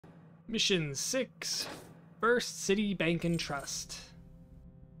Mission 6, First City Bank and Trust.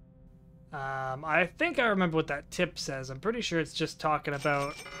 I think I remember what that tip says. I'm pretty sure it's just talking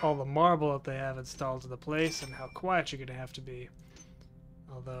about all the marble that they have installed to the place and how quiet you're going to have to be.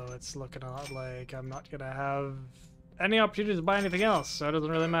 Although it's looking a lot like I'm not going to have any opportunity to buy anything else, so it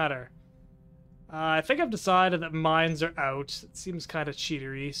doesn't really matter. I think I've decided that mines are out. It seems kind of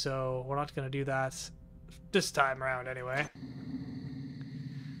cheatery, so we're not going to do that this time around anyway.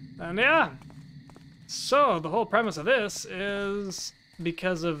 And yeah, so the whole premise of this is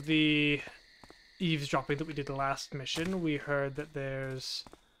because of the eavesdropping that we did the last mission, we heard that there's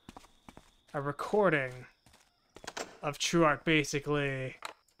a recording of Truart basically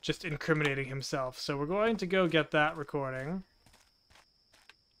just incriminating himself. So we're going to go get that recording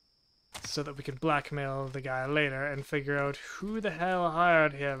so that we can blackmail the guy later and figure out who the hell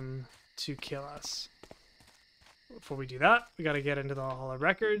hired him to kill us. Before we do that, we got to get into the Hall of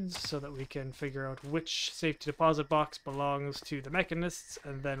Records so that we can figure out which safety deposit box belongs to the mechanists,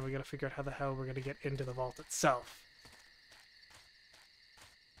 and then we got to figure out how the hell we're going to get into the vault itself.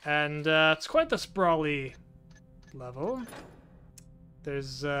 And it's quite the sprawly level.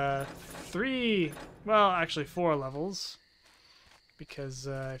 There's 4 levels, because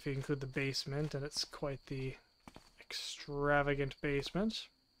if you include the basement, and it's quite the extravagant basement.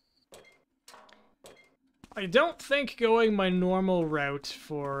 I don't think going my normal route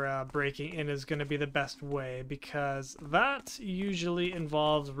for breaking in is going to be the best way, because that usually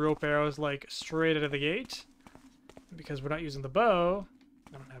involves rope arrows like straight out of the gate. Because we're not using the bow,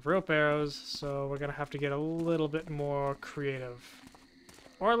 I don't have rope arrows, so we're going to have to get a little bit more creative.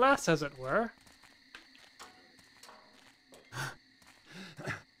 Or less, as it were.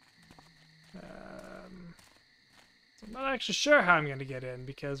 I'm not actually sure how I'm going to get in,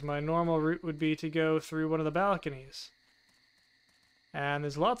 because my normal route would be to go through one of the balconies. And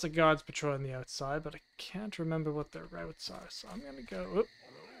there's lots of guards patrolling the outside, but I can't remember what their routes are, so I'm going to go... Oop.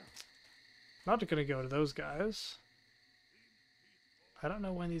 Not going to go to those guys. I don't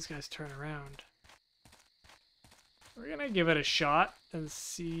know when these guys turn around. We're going to give it a shot and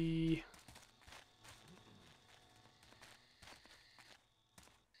see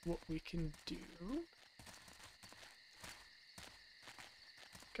what we can do.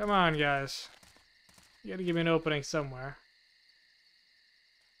 Come on, guys. You gotta give me an opening somewhere.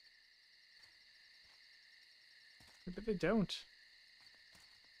 But they don't.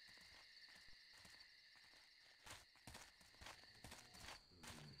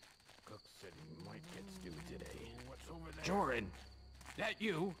 Cook said he might get stew today. What's over there? Joran! That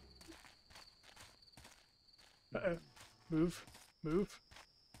you? Uh-oh. Move. Move.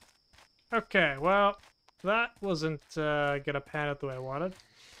 Okay, well, that wasn't gonna pan out the way I wanted.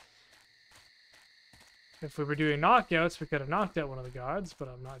 If we were doing knockouts, we could have knocked out one of the guards, but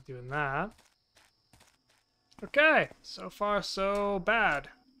I'm not doing that. Okay, so far so bad.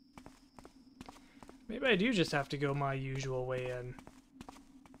 Maybe I do just have to go my usual way in.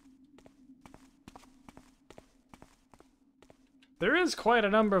 There is quite a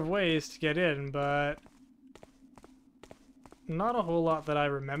number of ways to get in, but not a whole lot that I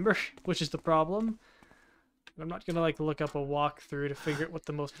remember, which is the problem. I'm not gonna like look up a walkthrough to figure out what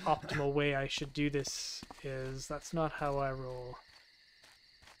the most optimal way I should do this is. That's not how I roll.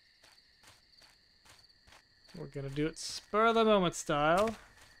 We're gonna do it spur of the moment style.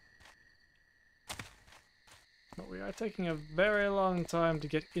 But we are taking a very long time to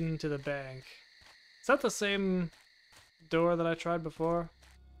get into the bank. Is that the same door that I tried before?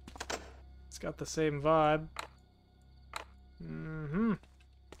 It's got the same vibe. Mm-hmm.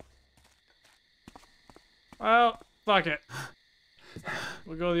 Well, fuck it.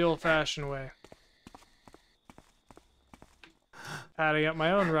 We'll go the old-fashioned way. Adding up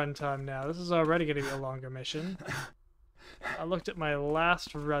my own runtime now. This is already going to be a longer mission. I looked at my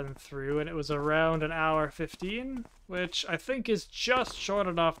last run through and it was around 1 hour 15, which I think is just short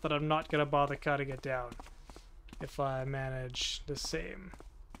enough that I'm not going to bother cutting it down if I manage the same.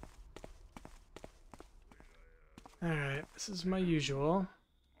 Alright, this is my usual.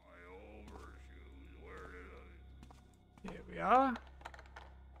 Here we are.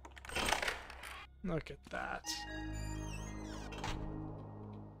 Look at that.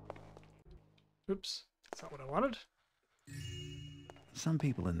 Oops, that's not what I wanted. Some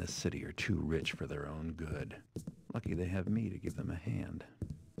people in this city are too rich for their own good. Lucky they have me to give them a hand.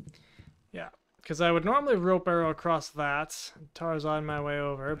 Yeah, because I would normally rope arrow across that and Tarzan my way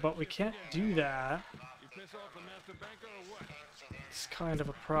over, but we can't do that. It's kind of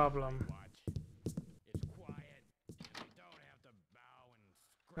a problem.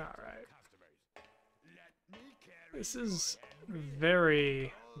 Alright. This is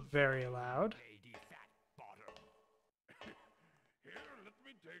very Very loud. Lady fat bottom. Here, let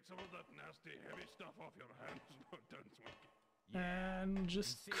me take some of that nasty heavy stuff off your hands. Don't smoke. And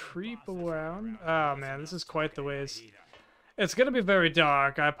just creep around. Oh man, this is quite the ways. It's gonna be very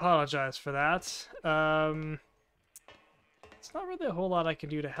dark. I apologize for that. It's not really a whole lot I can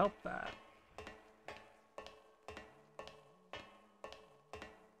do to help that.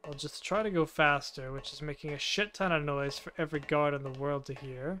 I'll just try to go faster, which is making a shit ton of noise for every guard in the world to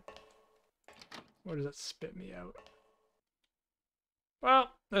hear. Or does it spit me out? Well,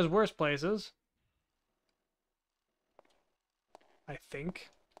 there's worse places. I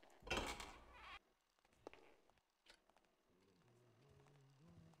think.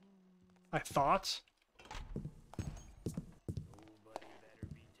 I thought.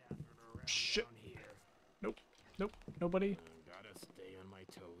 Shit. Nope. Nope. Nobody. Gotta stay on my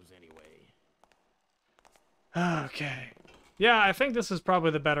toes anyway. Okay. Yeah, I think this is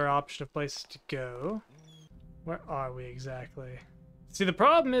probably the better option of places to go. Where are we exactly? See, the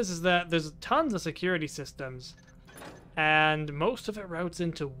problem is that there's tons of security systems, and most of it routes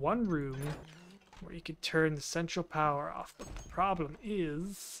into one room where you could turn the central power off. But the problem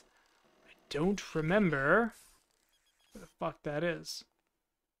is, I don't remember where the fuck that is.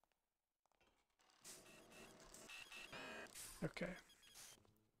 Okay.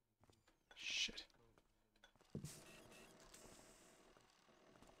 Shit.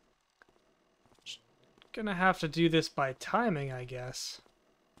 Gonna have to do this by timing, I guess.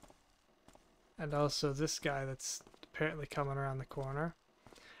 And also this guy that's apparently coming around the corner.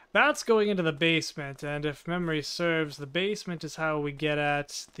 That's going into the basement, and if memory serves, the basement is how we get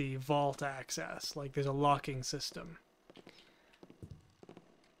at the vault access. Like, there's a locking system.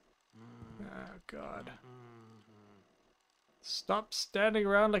 Oh, God. Stop standing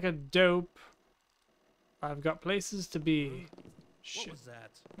around like a dope. I've got places to be. Shit. What was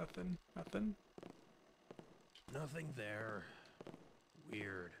that? Nothing. Nothing. Nothing there.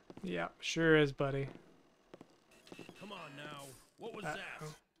 Weird. Yeah, sure is, buddy. Come on now. What was Uh-oh. that?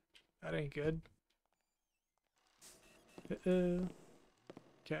 That ain't good. Okay.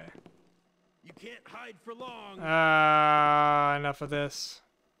 You can't hide for long. Enough of this.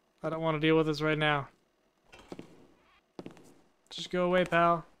 I don't want to deal with this right now. Just go away,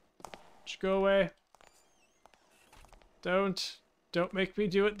 pal. Just go away. Don't make me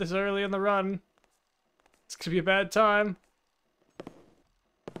do it this early in the run. It's gonna be a bad time.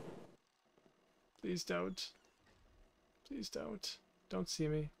 Please don't. Please don't. Don't see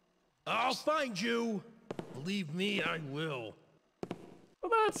me. I'll find you. Believe me, I will.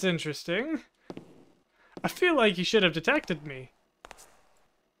 Well, that's interesting. I feel like you should have detected me.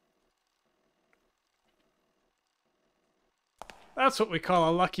 That's what we call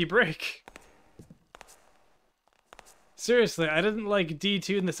a lucky break. Seriously, I didn't like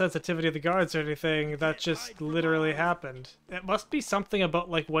detune the sensitivity of the guards or anything. That just literally happened. It must be something about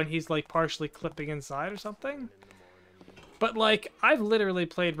like when he's like partially clipping inside or something. But like, I've literally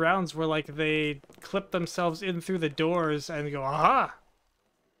played rounds where like they clip themselves in through the doors and go, aha!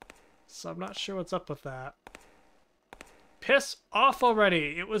 So I'm not sure what's up with that. Piss off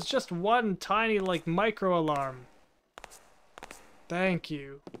already! It was just one tiny like micro alarm. Thank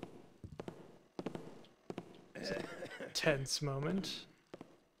you. Tense moment.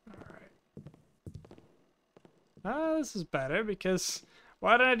 Alright. This is better because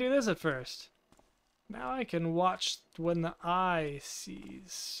why didn't I do this at first? Now I can watch when the eye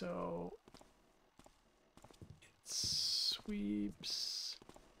sees, so it sweeps.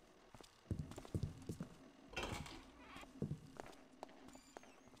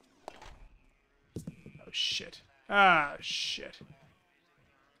 Oh shit. Ah shit.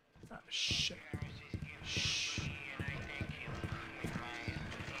 Ah shit. Shh.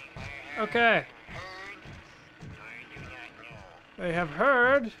 Okay. They have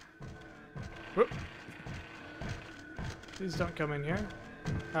heard. Whoop. Please don't come in here.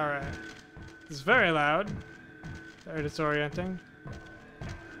 Alright. It's very loud. Very disorienting.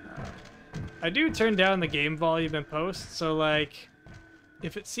 I do turn down the game volume in post, so like,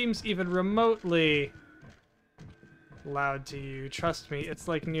 if it seems even remotely loud to you, trust me, it's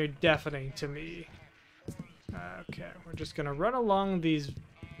like near deafening to me. Okay, we're just gonna run along these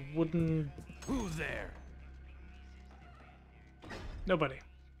wooden... Who's there? Nobody.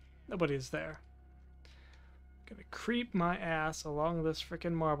 Nobody is there. Gonna creep my ass along this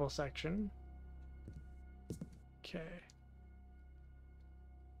frickin' marble section. Okay.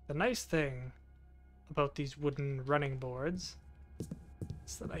 The nice thing about these wooden running boards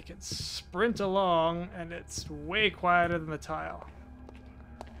is that I can sprint along and it's way quieter than the tile.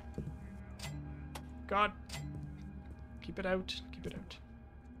 God. Keep it out. Keep it out.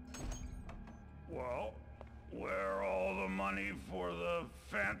 money for the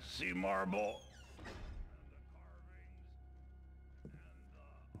fancy marble.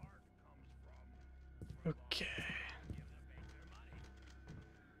 Okay.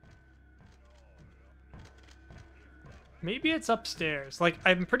 Maybe it's upstairs. Like,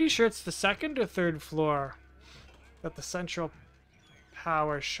 I'm pretty sure it's the second or third floor that the central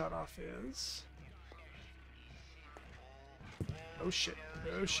power shutoff is. Oh shit.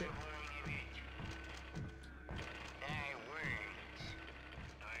 Oh shit.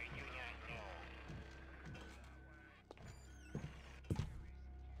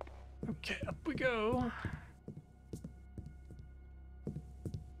 Okay, up we go.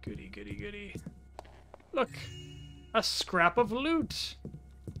 Goody, goody, goody. Look, a scrap of loot.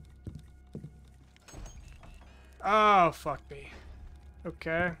 Oh, fuck me.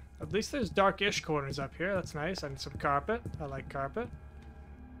 Okay, at least there's dark-ish corners up here. That's nice. And some carpet. I like carpet.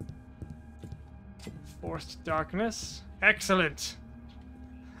 Forced darkness. Excellent.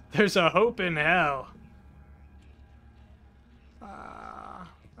 There's a hope in hell.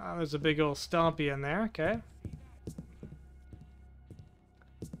 Oh, there's a big old stompy in there. Okay.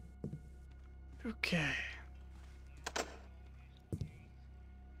 Okay.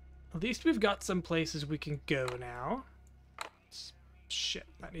 At least we've got some places we can go now. Shit,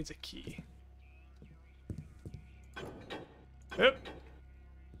 that needs a key. Yep.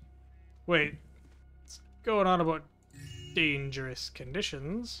 Wait. What's going on about dangerous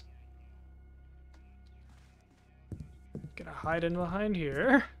conditions? Gonna hide in behind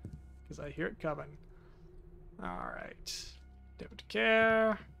here, because I hear it coming. Alright. Don't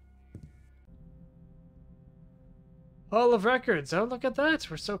care. Hall of Records. Oh, look at that.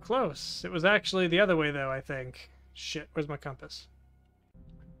 We're so close. It was actually the other way, though, I think. Shit, where's my compass?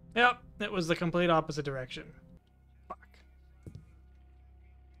 Yep, it was the complete opposite direction. Fuck.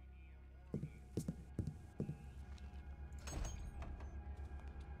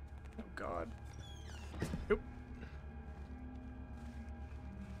 Oh, God. Nope.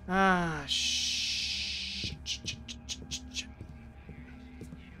 Ah, shit.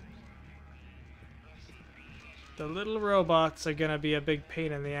 The little robots are gonna be a big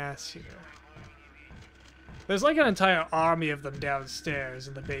pain in the ass here. There's like an entire army of them downstairs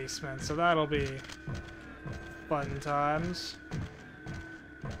in the basement, so that'll be fun times.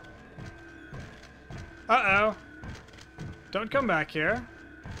 Uh-oh. Don't come back here.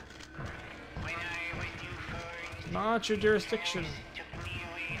 Not your jurisdiction.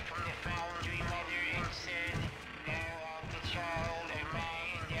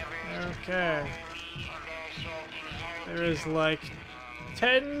 Okay. There is like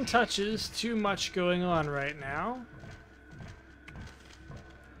 10 touches too much going on right now.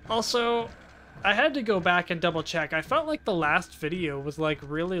 Also, I had to go back and double check. I felt like the last video was like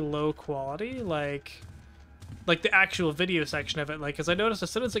really low quality, like the actual video section of it, like, because I noticed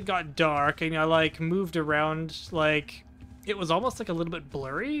as soon as it got dark and I like moved around, like it was almost like a little bit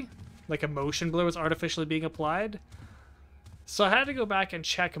blurry, like a motion blur was artificially being applied. So I had to go back and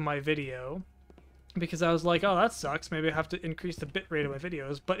check my video, because I was like, oh, that sucks. Maybe I have to increase the bitrate of my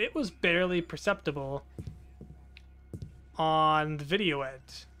videos. But it was barely perceptible on the video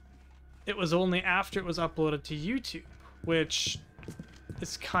end. It was only after it was uploaded to YouTube, which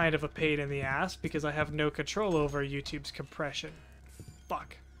is kind of a pain in the ass because I have no control over YouTube's compression.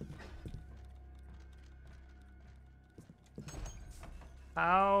 Fuck.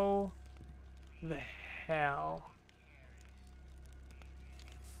 How the hell?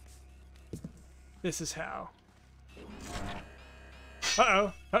 This is how.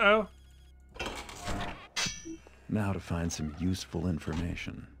 Uh-oh. Uh-oh. Now to find some useful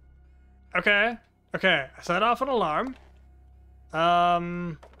information. Okay. Okay. I set off an alarm.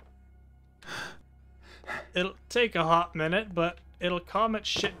 It'll take a hot minute, but it'll calm its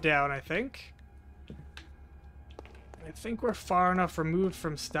shit down, I think. I think we're far enough removed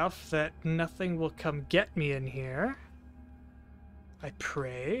from stuff that nothing will come get me in here. I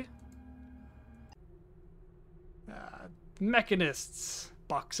pray. Mechanists.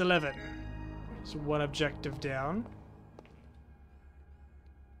 Box 11. There's one objective down.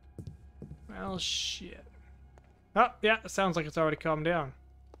 Well, shit. Oh, yeah, it sounds like it's already calmed down.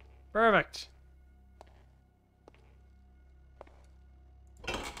 Perfect.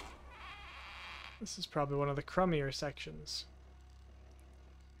 This is probably one of the crummier sections.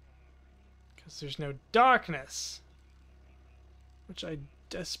 Because there's no darkness. Which I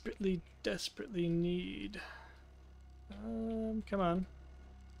desperately, desperately need. Come on.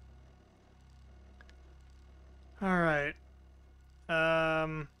 Alright.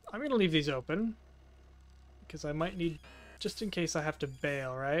 I'm gonna leave these open. Because I might need, just in case I have to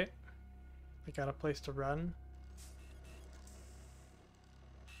bail, right? I got a place to run.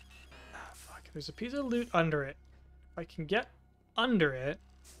 There's a piece of loot under it. If I can get under it,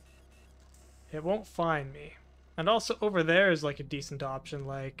 it won't find me. And also over there is like a decent option,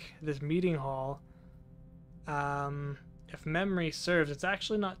 like this meeting hall. If memory serves, it's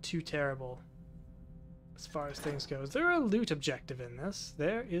actually not too terrible as far as things go. Is there a loot objective in this?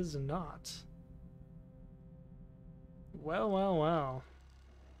 There is not. Well, well, well.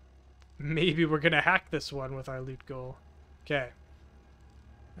 Maybe we're gonna hack this one with our loot goal. Okay.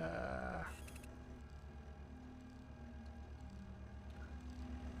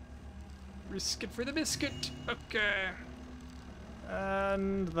 Risk it for the biscuit. Okay.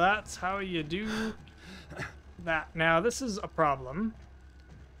 And that's how you do that. Now, this is a problem,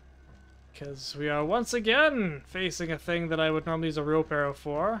 because we are once again facing a thing that I would normally use a rope arrow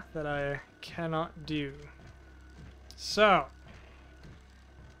for, that I cannot do. So,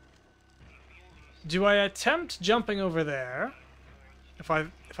 do I attempt jumping over there? If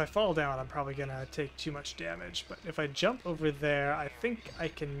I fall down, I'm probably gonna take too much damage, but if I jump over there, I think I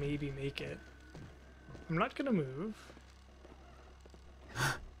can maybe make it. I'm not gonna move.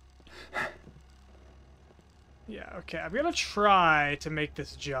 Yeah, okay, I'm gonna try to make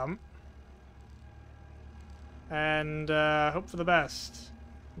this jump. And hope for the best.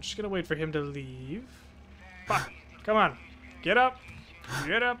 I'm just gonna wait for him to leave. Fuck, come on, get up,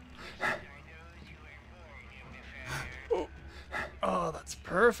 get up. Oh, that's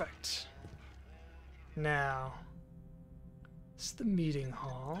perfect. Now, this is the meeting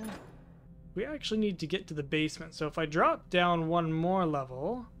hall. We actually need to get to the basement, so if I drop down one more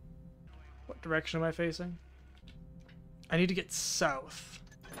level... What direction am I facing? I need to get south.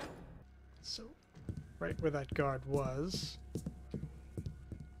 So, right where that guard was.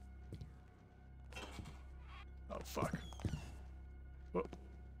 Oh, fuck. Whoa.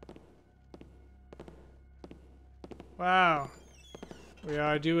 Wow. We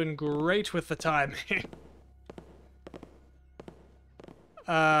are doing great with the timing.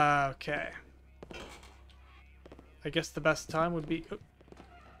 Okay. I guess the best time would be... Oh.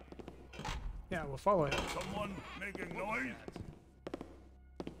 Yeah, we'll follow him. Someone making noise?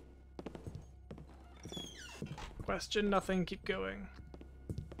 Question nothing, keep going.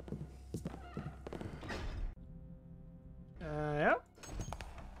 Yep.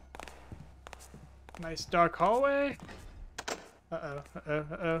 Nice dark hallway. Uh-oh, uh-oh,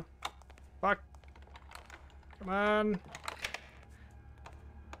 uh-oh. Fuck. Come on.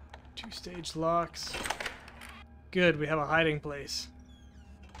 2-stage locks. Good, we have a hiding place.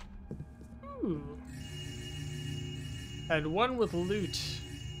 Ooh. And one with loot,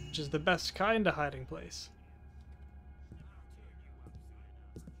 which is the best kind of hiding place.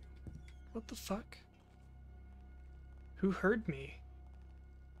 What the fuck? Who heard me?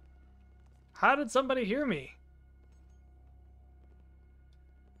 How did somebody hear me?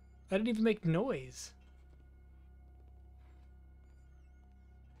 I didn't even make noise.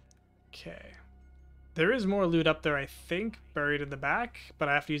 Okay. There is more loot up there, I think, buried in the back, but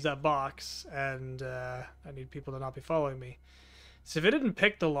I have to use that box, and I need people to not be following me. So if it didn't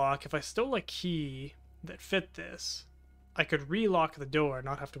pick the lock, if I stole a key that fit this, I could re-lock the door and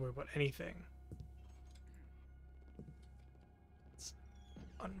not have to worry about anything. It's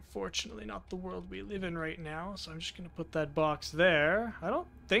unfortunately not the world we live in right now, so I'm just going to put that box there. I don't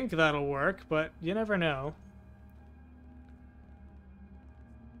think that'll work, but you never know.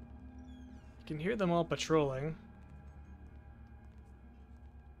 You can hear them all patrolling.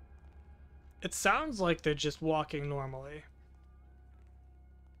 It sounds like they're just walking normally.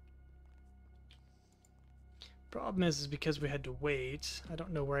 Problem is because we had to wait. I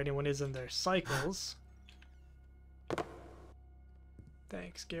don't know where anyone is in their cycles.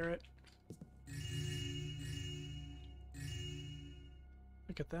 Thanks, Garrett.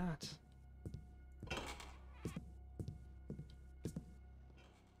 Look at that.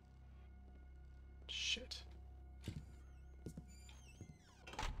 Shit.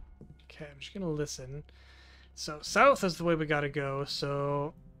 Okay, I'm just gonna listen. So, south is the way we gotta go,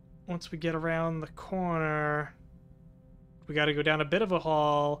 so once we get around the corner, we gotta go down a bit of a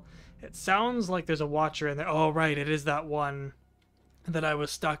hall. It sounds like there's a watcher in there. Oh, right, it is that one that I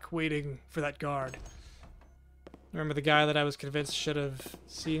was stuck waiting for that guard. Remember the guy that I was convinced should have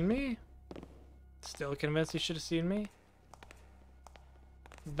seen me? Still convinced he should have seen me?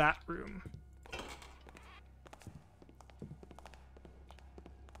 That room.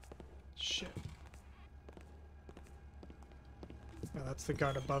 Shit. Oh, that's the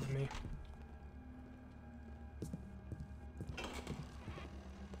guard above me.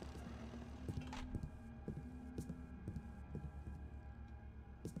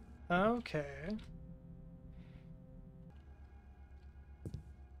 Okay.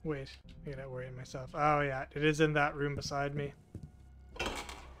 Wait, I gotta worry myself. Oh yeah, it is in that room beside me.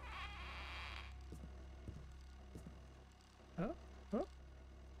 Oh, oh.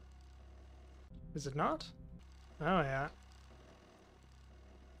 Is it not? Oh yeah.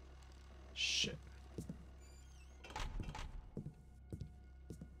 Shit.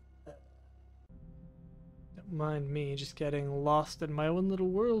 Don't mind me just getting lost in my own little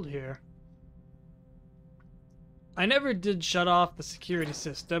world here. I never did shut off the security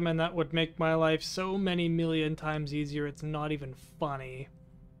system, and that would make my life so many million times easier it's not even funny.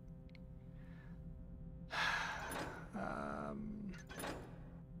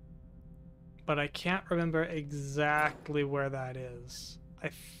 But I can't remember exactly where that is. No,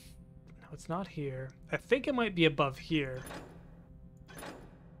 it's not here. I think it might be above here.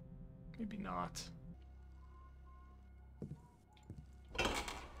 Maybe not.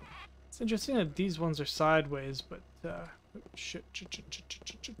 It's interesting that these ones are sideways, but shit.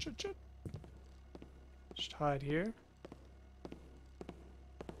 Just hide here.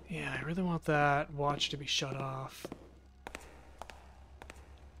 Yeah, I really want that watch to be shut off.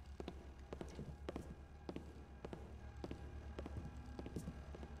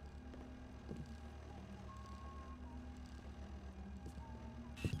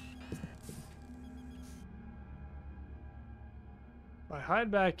 If I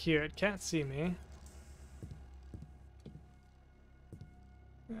hide back here, it can't see me.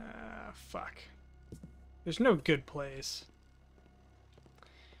 Ah, fuck. There's no good place.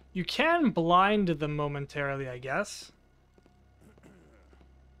 You can blind them momentarily, I guess.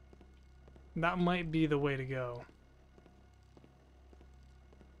 That might be the way to go.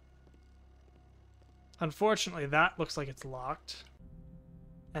 Unfortunately, that looks like it's locked.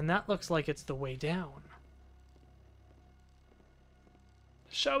 And that looks like it's the way down.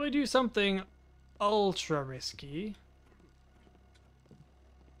 Shall we do something ultra risky?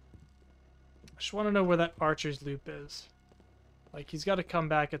 I just want to know where that archer's loop is. Like, he's got to come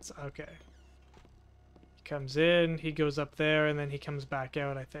back. It's okay. He comes in, he goes up there, and then he comes back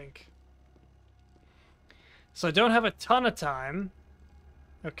out, I think. So I don't have a ton of time.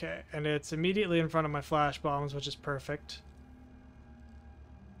 Okay, and it's immediately in front of my flash bombs, which is perfect.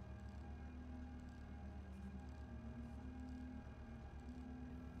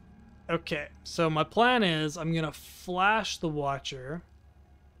 Okay, so my plan is I'm gonna flash the Watcher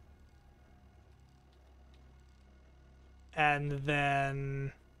and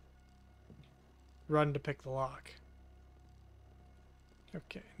then run to pick the lock.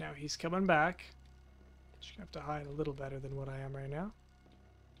 Okay, now he's coming back. Just gonna have to hide a little better than what I am right now.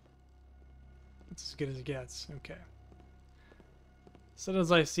 That's as good as it gets. Okay. As soon as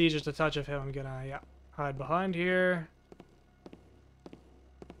I see just a touch of him, I'm gonna, yeah, hide behind here.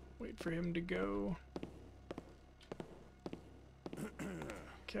 Wait for him to go.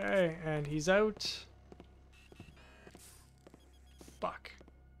 Okay, and he's out. Fuck.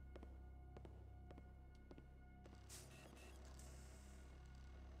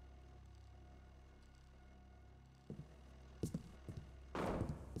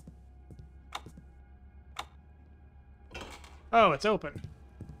 Oh, it's open.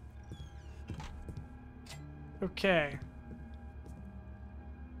 Okay.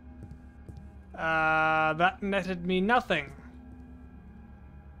 That netted me nothing.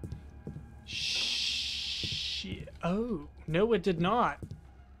 Shit. Oh, no, it did not.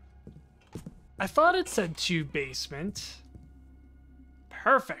 I thought it said 2 basement.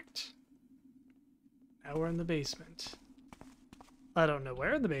 Perfect. Now we're in the basement. I don't know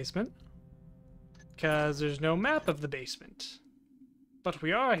where in the basement, because there's no map of the basement. But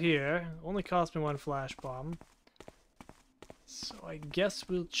we are here. Only cost me 1 flash bomb. So I guess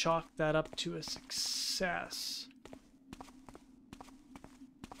we'll chalk that up to a success.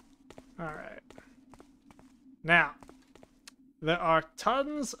 Alright. Now, there are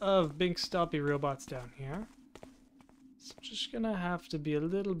tons of big stoppy robots down here. So I'm just gonna have to be a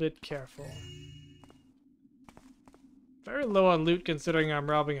little bit careful. Very low on loot considering I'm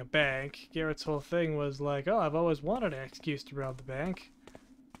robbing a bank. Garrett's whole thing was like, oh, I've always wanted an excuse to rob the bank.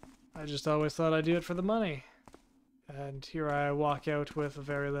 I just always thought I'd do it for the money. And here I walk out with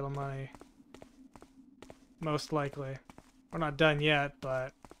very little money. Most likely. We're not done yet,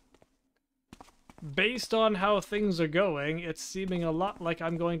 but based on how things are going, it's seeming a lot like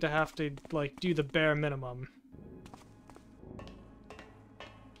I'm going to have to, like, do the bare minimum.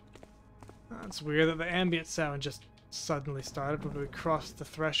 That's weird that the ambient sound just suddenly started when we crossed the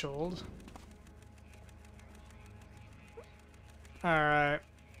threshold. Alright.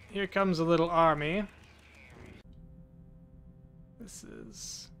 Here comes a little army. This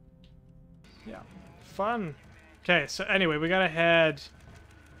is, yeah, fun. Okay, so anyway, we gotta head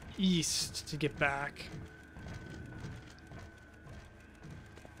east to get back.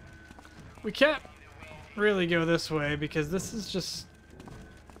 We can't really go this way because this is just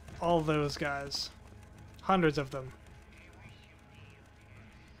all those guys. Hundreds of them.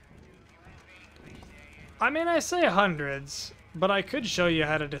 I mean, I say hundreds, but I could show you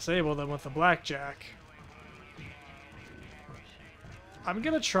how to disable them with the Blackjack. I'm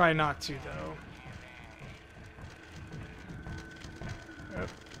gonna try not to, though. Yep.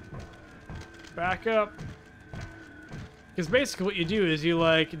 Back up. Because basically what you do is you,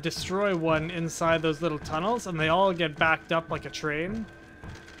 like, destroy one inside those little tunnels, and they all get backed up like a train.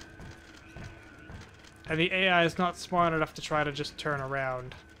 And the AI is not smart enough to try to just turn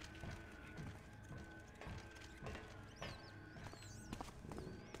around.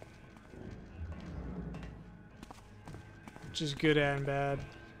 Which is good and bad.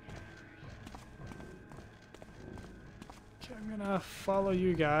 Okay, I'm gonna follow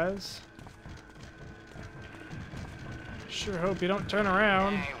you guys. Sure hope you don't turn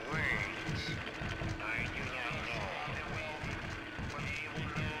around.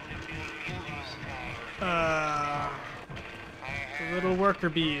 The little worker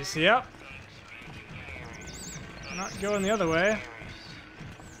bees, yep. Not going the other way.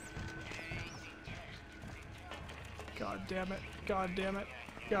 God damn it, god damn it,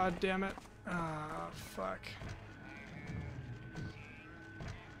 god damn it. Ah, fuck.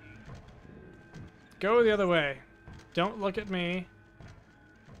 Go the other way. Don't look at me.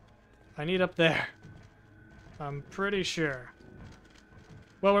 I need up there. I'm pretty sure.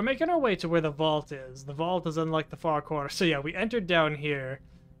 Well, we're making our way to where the vault is. The vault is in, like, the far corner. So yeah, we entered down here,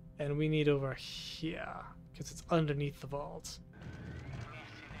 and we need over here, because it's underneath the vault.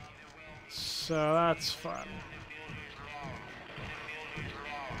 So that's fun.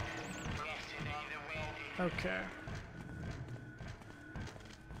 Okay.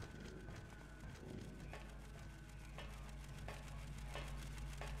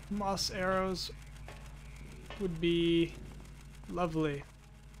 Moss arrows would be lovely.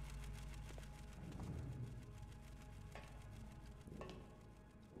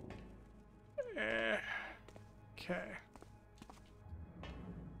 Okay.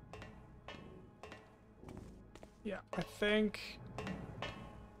 Yeah, I think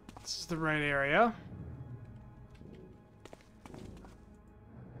this is the right area.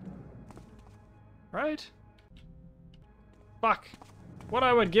 Right? Fuck. What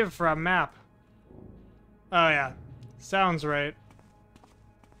I would give for a map. Oh yeah. Sounds right.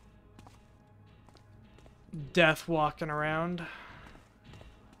 Death walking around.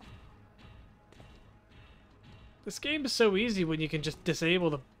 This game is so easy when you can just disable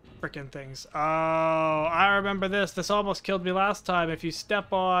the frickin' things. Oh, I remember this. This almost killed me last time. If you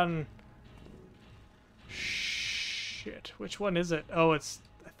step on... Shit. Which one is it? Oh, it's...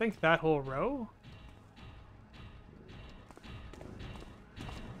 I think that whole row?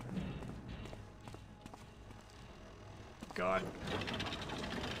 God.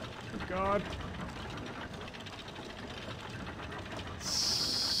 Oh God.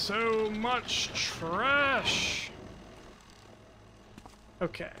 So much trash.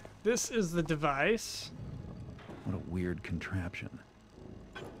 Okay, this is the device. What a weird contraption.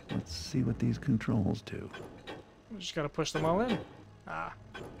 Let's see what these controls do. We just gotta push them all in. Ah.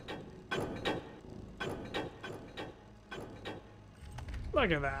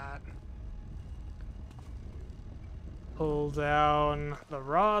 Look at that. Pull down the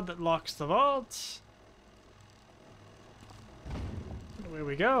rod that locks the vault. And away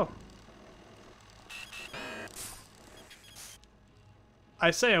we go. I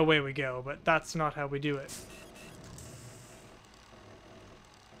say away we go, but that's not how we do it.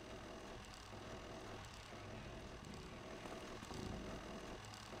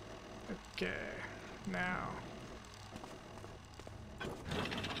 Okay, now. I'm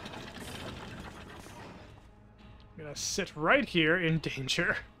gonna sit right here in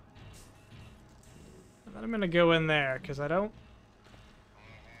danger. And then I'm gonna go in there, because I don't...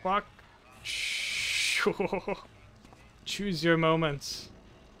 Fuck. Choose your moments.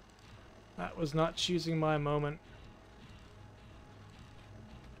 That was not choosing my moment.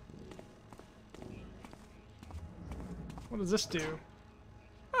 What does this do?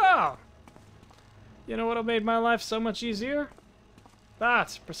 Oh! You know what have made my life so much easier?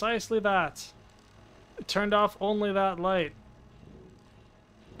 That. Precisely that. It turned off only that light.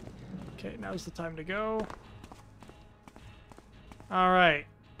 Okay, now's the time to go. Alright.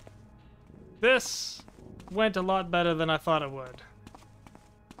 This went a lot better than I thought it would.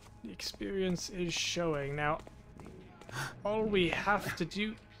 The experience is showing. Now, all we have to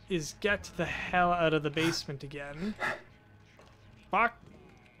do is get the hell out of the basement again. Fuck.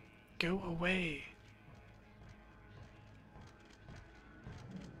 Go away.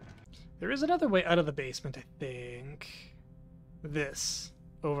 There is another way out of the basement, I think. This.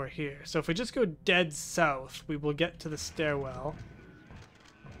 Over here. So if we just go dead south, we will get to the stairwell.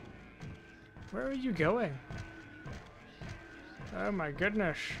 Where are you going? Oh my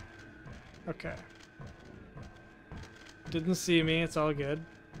goodness. Okay. Didn't see me, it's all good.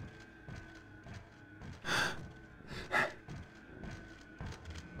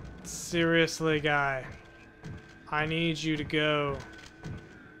 Seriously, guy. I need you to go.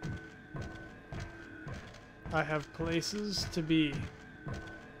 I have places to be.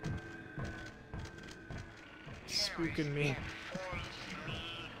 Spooking me.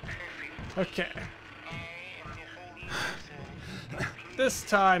 Okay. This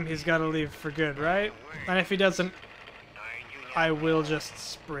time he's got to leave for good, right? And if he doesn't, I will just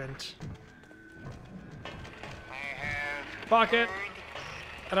sprint. Pocket.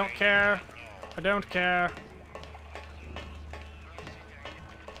 I don't care. I don't care.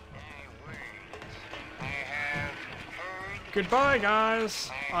 Goodbye, guys.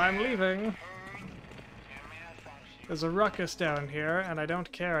 I'm leaving. There's a ruckus down here, and I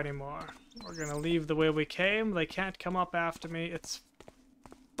don't care anymore. We're gonna leave the way we came. They can't come up after me. It's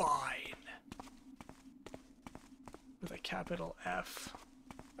fine. With a capital F.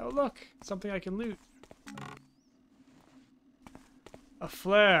 Oh, look. Something I can loot. A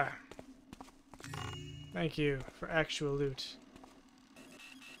flare. Thank you for actual loot.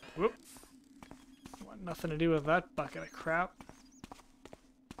 Whoop. Want nothing to do with that bucket of crap.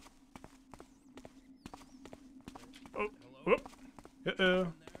 Oh, whoop. Uh-oh.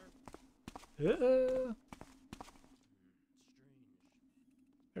 Uh-oh.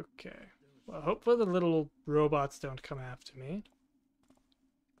 Okay. Well, hopefully the little robots don't come after me.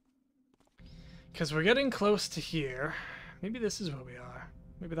 Because we're getting close to here. Maybe this is where we are.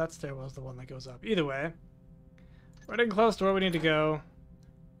 Maybe that stairwell's the one that goes up. Either way, we're getting close to where we need to go.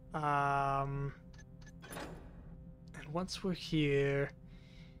 And once we're here,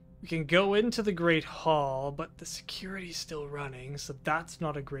 we can go into the Great Hall, but the security's still running, so that's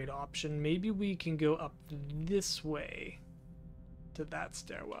not a great option. Maybe we can go up this way to that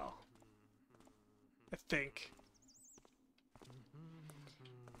stairwell. I think.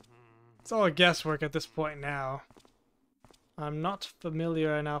 It's all guesswork at this point now. I'm not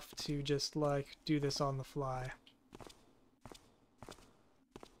familiar enough to just, like, do this on the fly.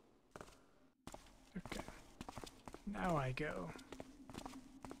 Okay. Now I go.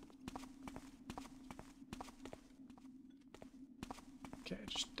 Okay,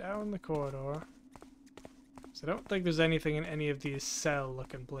 just down the corridor. So I don't think there's anything in any of these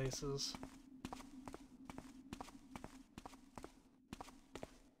cell-looking places.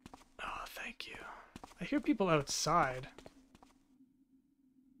 Oh, thank you. I hear people outside.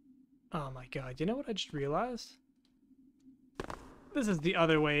 Oh my god, you know what I just realized? This is the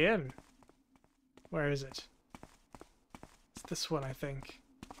other way in. Where is it? It's this one, I think.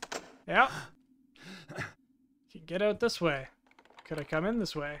 Yeah. You can get out this way. Could I come in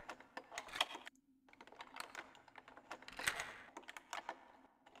this way?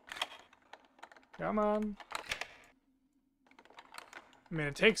 Come on. I mean,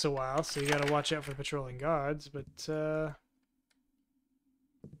 it takes a while, so you gotta watch out for patrolling guards, but,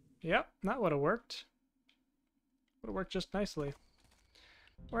 yep, that would have worked. Would have worked just nicely.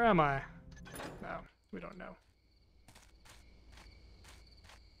 Where am I? No, we don't know.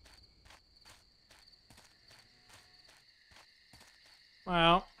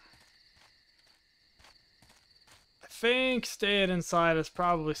 Well, I think staying inside is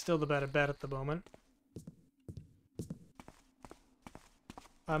probably still the better bet at the moment.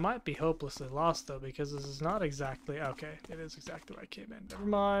 I might be hopelessly lost, though, because this is not exactly... Okay, it is exactly where I came in. Never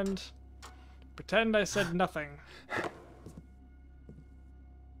mind. Pretend I said nothing.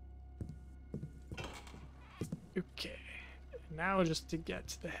 Okay. Now just to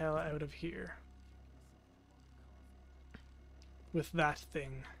get the hell out of here. With that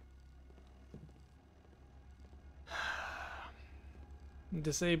thing.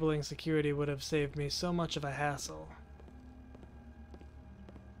 Disabling security would have saved me so much of a hassle.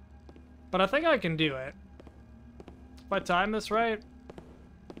 But I think I can do it. If I time this right,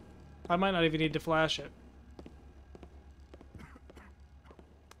 I might not even need to flash it.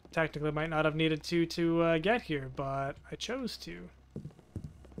 Technically might not have needed to get here, but I chose to.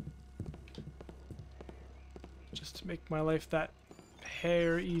 Just to make my life that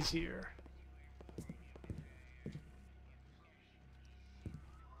hair easier.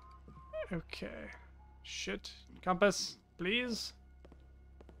 Okay. Shit. Compass, please.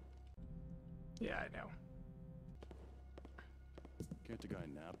 Yeah, I know. Can't a guy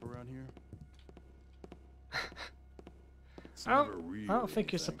nap around here? I don't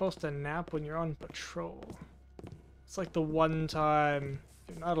think you're supposed to nap when you're on patrol. It's like the one time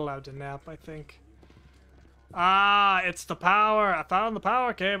you're not allowed to nap, I think. Ah, it's the power! I found the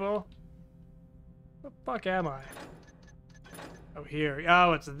power cable! What the fuck am I? Oh, here.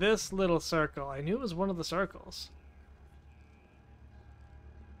 Oh, it's this little circle. I knew it was one of the circles.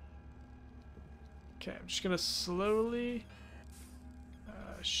 Okay, I'm just gonna slowly...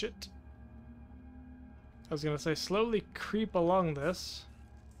 shit. I was gonna say slowly creep along this.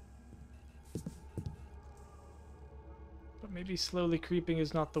 But maybe slowly creeping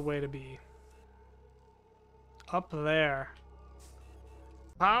is not the way to be. Up there.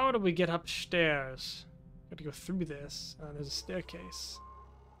 How do we get upstairs? Gotta go through this. There's a staircase.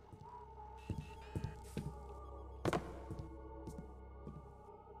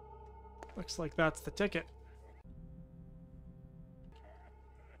 Looks like that's the ticket.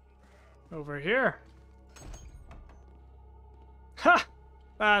 Over here. Ha!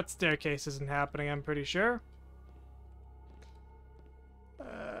 That staircase isn't happening, I'm pretty sure.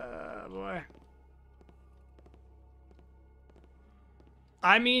 Boy.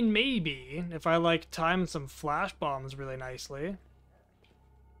 I mean, maybe, if I, like, time some flash bombs really nicely.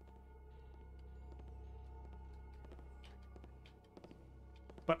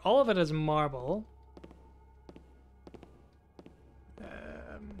 But all of it is marble.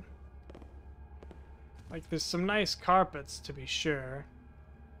 Like, there's some nice carpets, to be sure.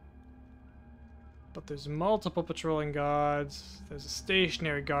 But there's multiple patrolling guards. There's a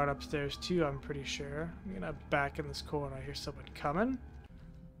stationary guard upstairs, too, I'm pretty sure. I'm gonna back in this corner. I hear someone coming.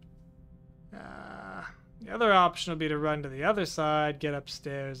 The other option would be to run to the other side, get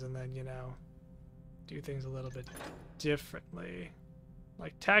upstairs, and then, you know, do things a little bit differently.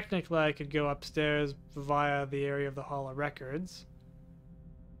 Like, technically, I could go upstairs via the area of the Hall of Records.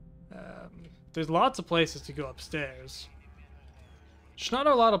 There's lots of places to go upstairs. There's not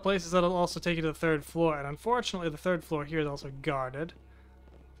a lot of places that'll also take you to the third floor, and unfortunately the third floor here is also guarded.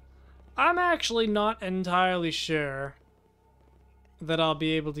 I'm actually not entirely sure that I'll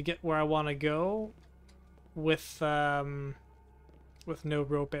be able to get where I want to go with no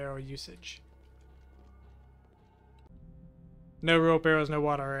rope arrow usage. No rope arrows, no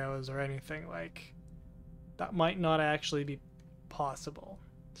water arrows, or anything like that might not actually be possible.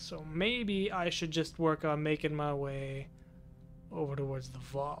 So maybe I should just work on making my way over towards the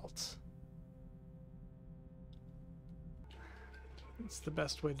vault. It's the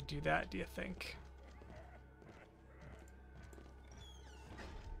best way to do that, do you think?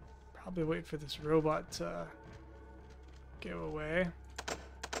 Probably wait for this robot to go away.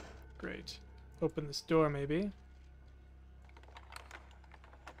 Great. Open this door, maybe.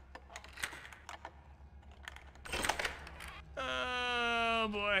 Oh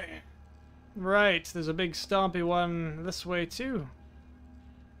boy. Right, there's a big stompy one this way too.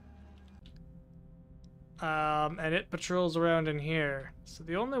 And it patrols around in here. So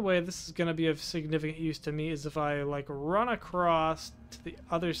the only way this is gonna be of significant use to me is if I like run across to the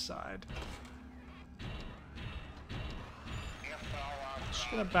other side. Just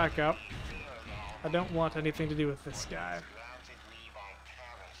gonna back up. I don't want anything to do with this guy.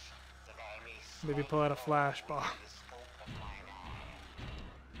 Maybe pull out a flash bomb.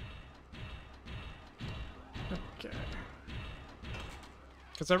 Okay.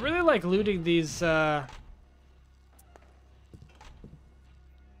 Because I really like looting these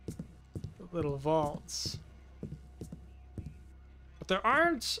little vaults. But there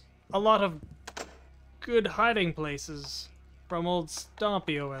aren't a lot of good hiding places from old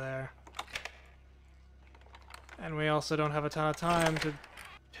Stompy over there. And we also don't have a ton of time to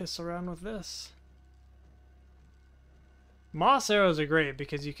piss around with this. Moss arrows are great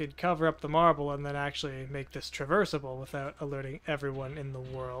because you could cover up the marble and then actually make this traversable without alerting everyone in the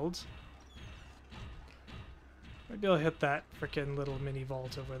world. Maybe I'll hit that frickin' little mini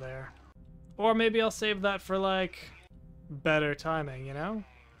vault over there. Or maybe I'll save that for, like, better timing, you know?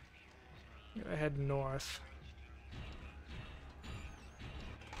 I'm gonna head north.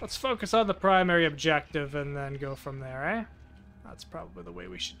 Let's focus on the primary objective and then go from there, eh? That's probably the way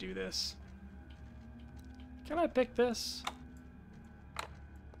we should do this. Can I pick this?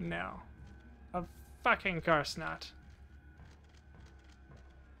 No. Of fucking course not.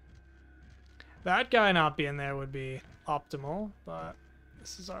 That guy not being there would be optimal, but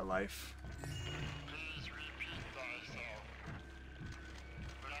this is our life.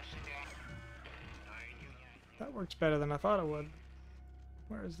 That works better than I thought it would.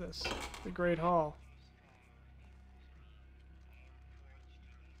 Where is this? The Great Hall.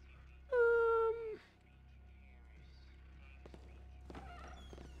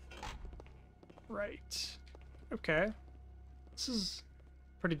 Right. Okay. This is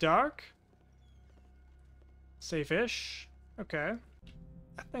pretty dark. Safe-ish. Okay.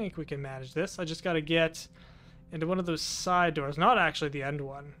 I think we can manage this. I just gotta get into one of those side doors. Not actually the end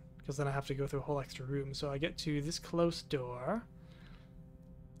one, because then I have to go through a whole extra room. So I get to this close door.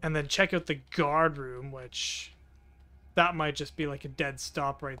 And then check out the guard room, which... that might just be like a dead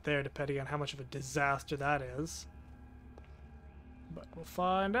stop right there, depending on how much of a disaster that is. But we'll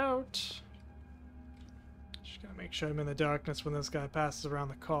find out. Just gotta make sure I'm in the darkness when this guy passes around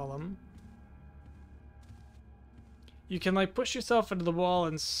the column. You can like push yourself into the wall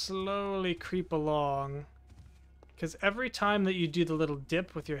and slowly creep along. Because every time that you do the little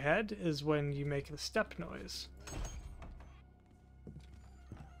dip with your head is when you make the step noise.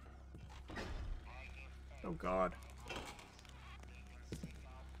 Oh god.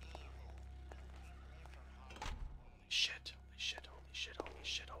 Shit, holy shit, holy shit, holy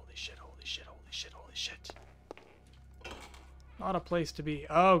shit, holy shit, holy shit, holy shit, holy shit. Not a place to be.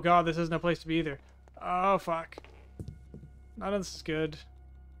 Oh god, this isn't a place to be either. Oh fuck. None of this is good.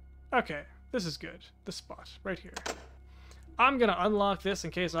 Okay, this is good. This spot, right here. I'm gonna unlock this in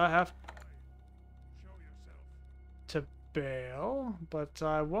case I have to bail, but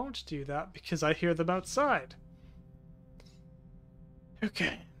I won't do that because I hear them outside.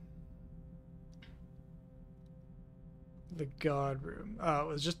 Okay. The guard room. Oh, it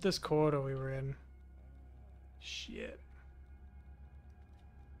was just this corridor we were in. Shit.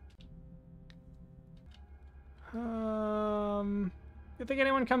 You think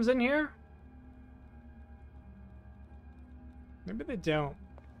anyone comes in here? Maybe they don't.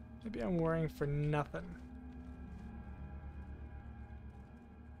 Maybe I'm worrying for nothing.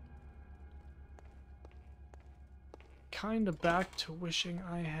 Kinda back to wishing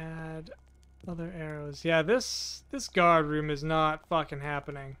I had other arrows. Yeah, this guard room is not fucking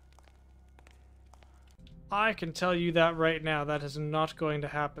happening. I can tell you that right now. That is not going to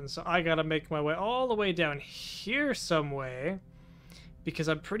happen. So I gotta make my way all the way down here some way. Because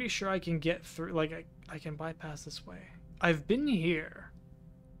I'm pretty sure I can get through, like, I can bypass this way. I've been here.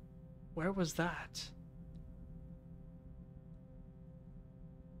 Where was that?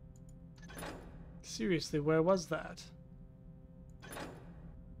 Seriously, where was that?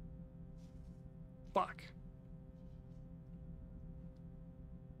 Fuck.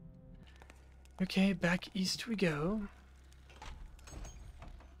 Okay, back east we go.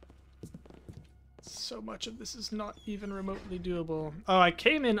 So much of this is not even remotely doable. Oh, I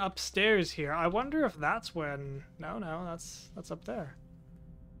came in upstairs here. I wonder if that's when... No, that's up there.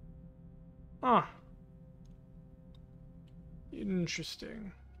 Huh.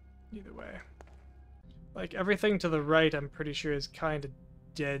 Interesting. Either way. Like, everything to the right, I'm pretty sure is kind of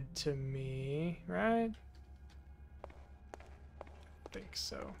dead to me, right? I think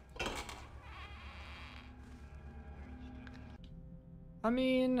so. I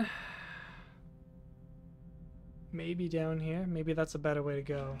mean... maybe down here. Maybe that's a better way to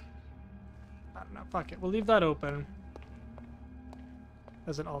go. I don't know. Fuck it. We'll leave that open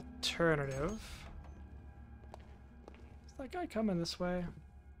as an alternative. Is that guy coming this way?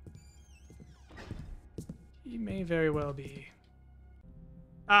 He may very well be.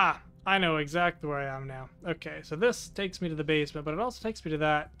 Ah! I know exactly where I am now. Okay, so this takes me to the basement, but it also takes me to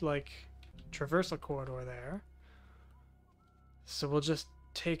that, like, traversal corridor there. So we'll just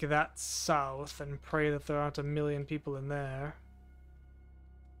take that south and pray that there aren't a million people in there.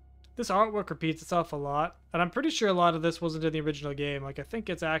 This artwork repeats itself a lot, and I'm pretty sure a lot of this wasn't in the original game. Like, I think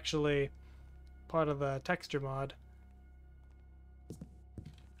it's actually part of the texture mod.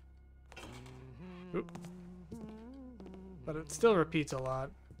 Oop. But it still repeats a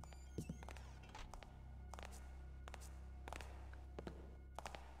lot.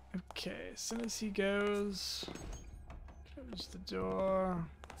 Okay, as soon as he goes... close the door.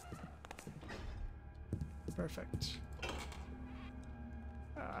 Perfect.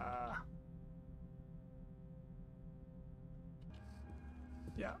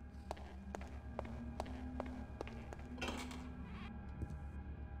 Yeah.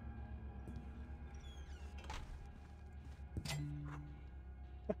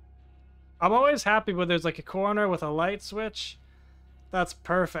 I'm always happy when there's like a corner with a light switch. That's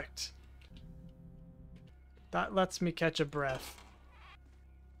perfect. That lets me catch a breath.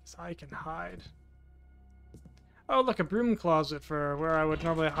 So I can hide. Oh, look, a broom closet for where I would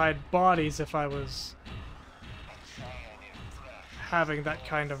normally hide bodies if I was having that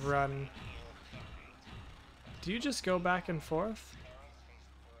kind of run. Do you just go back and forth?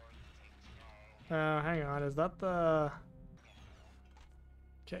 Hang on, is that the...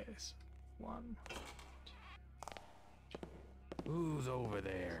 Okay, so 1, 2. Who's over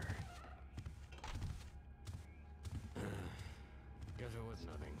there? Guess it was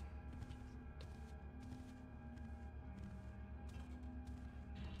nothing.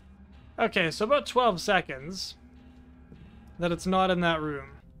 Okay, so about 12 seconds that it's not in that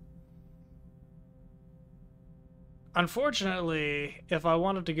room. Unfortunately, if I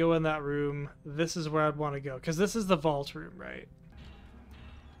wanted to go in that room, this is where I'd want to go, because this is the vault room, right?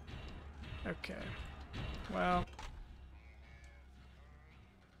 Okay. Well.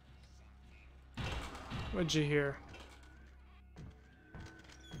 What'd you hear?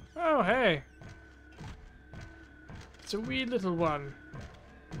 Oh, hey. It's a wee little one.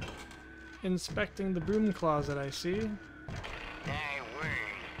 Inspecting the broom closet, I see.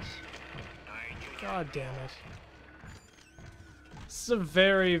 God damn it. This is a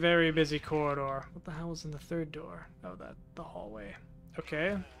very, very busy corridor. What the hell was in the third door? Oh, the hallway.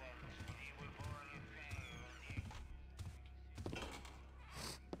 Okay.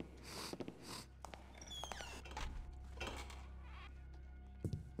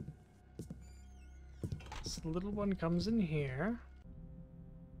 So the little one comes in here.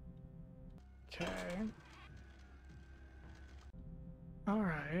 Okay.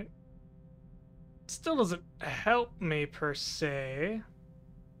 Alright. Still doesn't help me per se.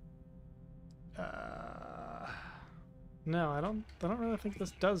 No, I don't really think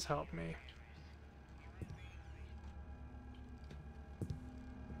this does help me.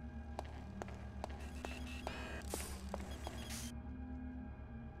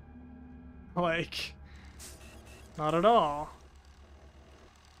 Like, not at all.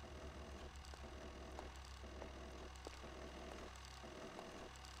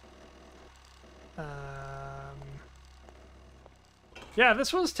 Yeah,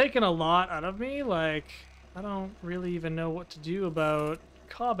 this one's taken a lot out of me. Like, I don't really even know what to do about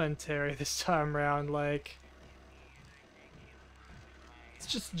commentary this time around. Like, it's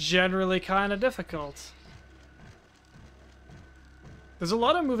just generally kind of difficult. There's a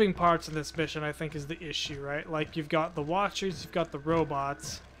lot of moving parts in this mission, I think, is the issue, right? Like, you've got the Watchers, you've got the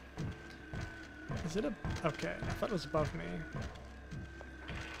robots. Is it a... Okay, I thought it was above me.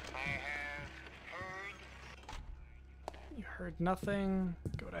 You heard nothing.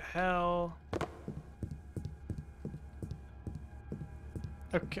 Go to hell.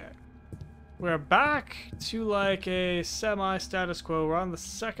 Okay. We're back to, like, a semi-status quo. We're on the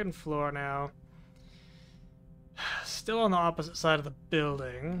second floor now. Still on the opposite side of the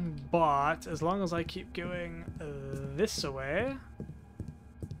building, but as long as I keep going this way,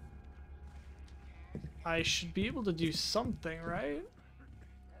 I should be able to do something, right?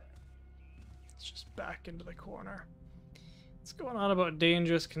 Let's just back into the corner. What's going on about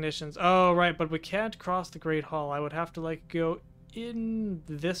dangerous conditions? Oh, right, but we can't cross the Great Hall. I would have to, like, go in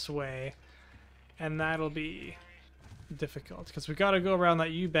this way, and that'll be difficult, because we gotta go around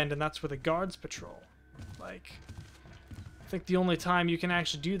that U-bend, and that's where the guards patrol. Like... I think the only time you can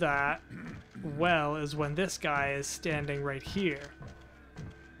actually do that well is when this guy is standing right here.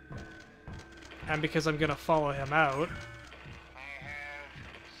 And because I'm gonna follow him out,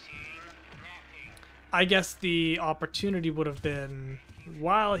 I guess the opportunity would have been,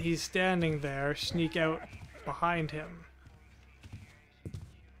 while he's standing there, sneak out behind him.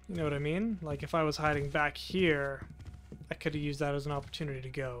 You know what I mean? Like, if I was hiding back here, I could have used that as an opportunity to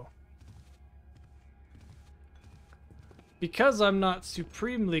go. Because I'm not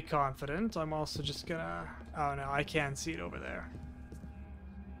supremely confident, I'm also just gonna... Oh no, I can see it over there.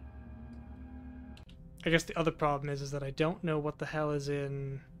 I guess the other problem is that I don't know what the hell is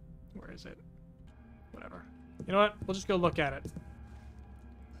in... Where is it? Whatever. You know what? We'll just go look at it.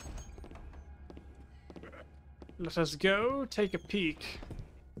 Let us go take a peek.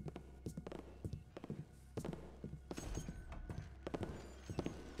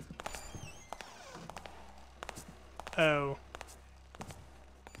 Oh.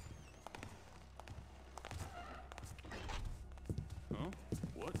 Huh?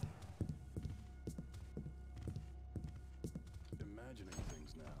 What? Imagining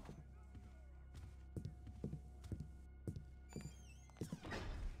things now.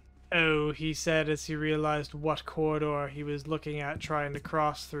 Oh, he said as he realized what corridor he was looking at trying to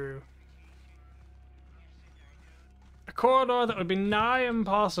cross through. A corridor that would be nigh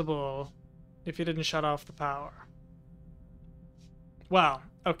impossible if you didn't shut off the power. Well,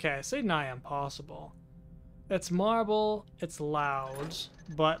 okay, I say nigh impossible. It's marble, it's loud,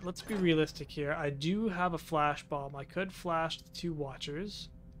 but let's be realistic here. I do have a flash bomb. I could flash the two Watchers.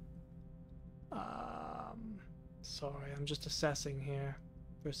 Sorry, I'm just assessing here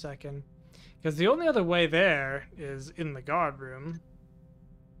for a second. Because the only other way there is in the guard room.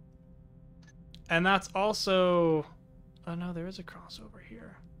 And that's also... Oh no, there is a crossover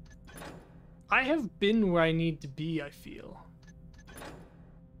here. I have been where I need to be, I feel.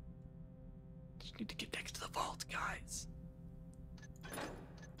 Need to get next to the vault, guys.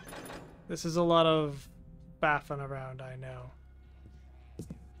 This is a lot of faffing around, I know.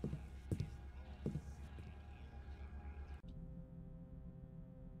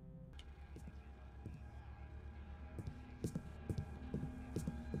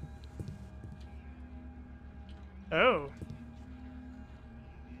 Oh.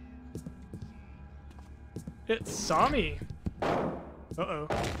 It saw me. Uh-oh.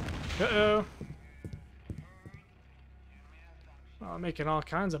 Uh-oh. Well, I'm making all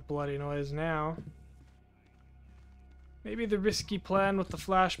kinds of bloody noise now. Maybe the risky plan with the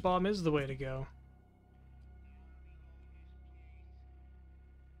flash bomb is the way to go.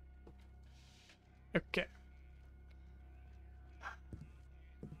 Okay.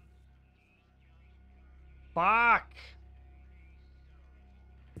 Fuck!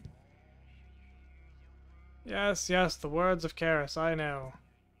 Yes, yes, the words of Karis, I know.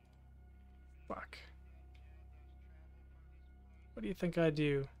 Fuck. What do you think I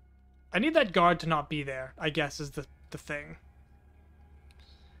do? I need that guard to not be there, I guess, is the thing.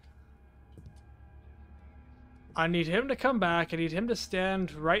 I need him to come back. I need him to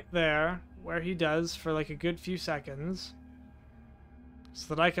stand right there, where he does, for like a good few seconds,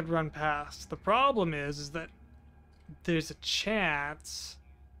 so that I could run past. The problem is that there's a chance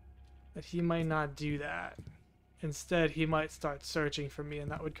that he might not do that. Instead, he might start searching for me, and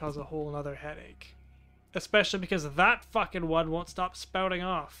that would cause a whole nother headache. Especially because that fucking one won't stop spouting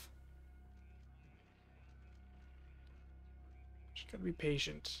off. Just gotta be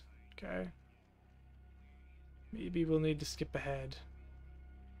patient, okay? Maybe we'll need to skip ahead.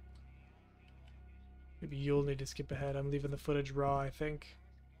 Maybe you'll need to skip ahead. I'm leaving the footage raw, I think.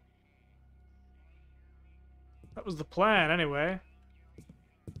 That was the plan, anyway.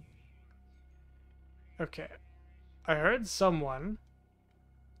 Okay. I heard someone.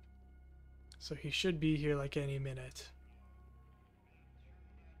 So he should be here like any minute.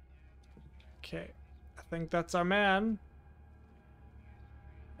 Okay. I think that's our man.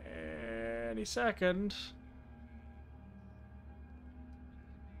 Any second.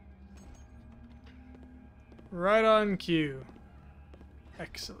 Right on cue.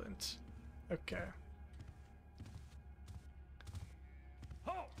 Excellent. Okay.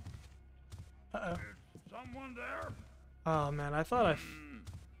 Oh, Uh-oh. is someone there? Oh man, I thought I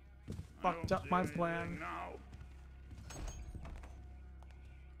fucked I up don't my see plan. anything now.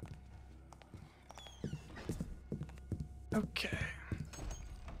 Okay.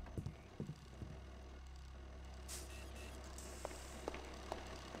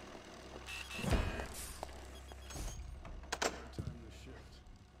 Time to shift.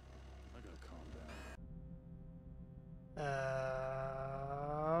 I gotta calm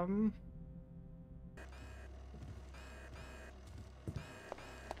down.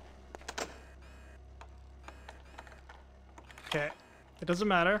 Okay. It doesn't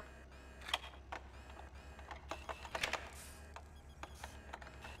matter.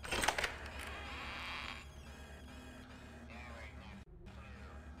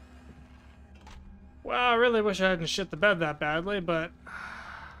 Well, I really wish I hadn't shit the bed that badly, but...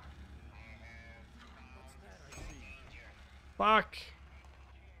 Fuck.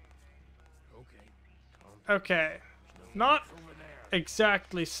 Okay. Not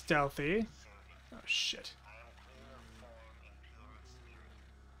exactly stealthy. Oh, shit.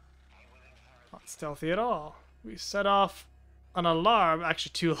 Not stealthy at all. We set off an alarm.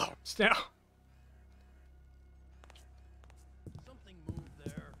 Actually, 2 alarms now. Something moved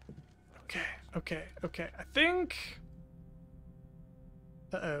there. Okay. I think...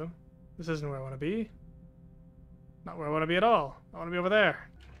 Uh-oh. This isn't where I want to be. Not where I want to be at all. I want to be over there.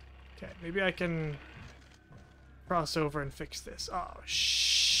 Okay, maybe I can cross over and fix this. Oh,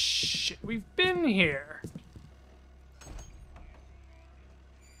 shit. We've been here.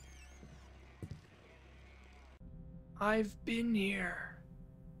 I've been here.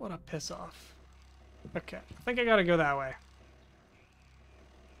 What a piss off. Okay, I think I gotta go that way.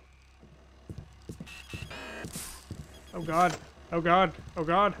 Oh god. Oh god. Oh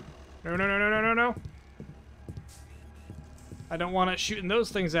god. No. I don't want it shooting those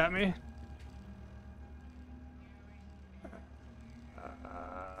things at me.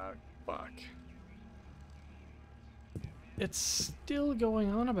 Fuck. It's still going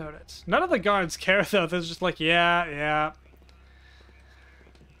on about it. None of the guards care though. They're just like, yeah.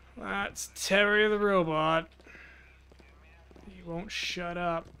 That's Terry the robot. He won't shut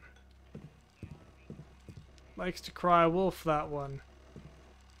up. Likes to cry wolf, that one.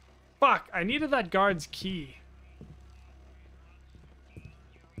 Fuck, I needed that guard's key.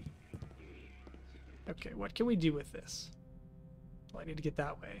 Okay, what can we do with this? Well, I need to get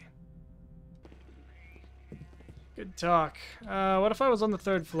that way. Good talk. What if I was on the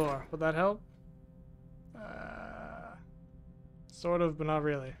 3rd floor? Would that help? Sort of, but not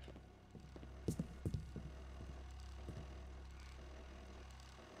really.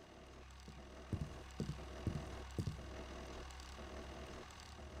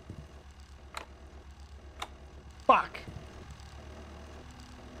 Fuck!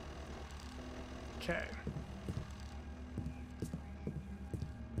 Okay.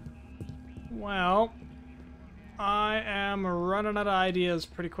 Well, I am running out of ideas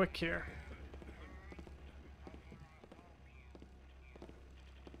pretty quick here.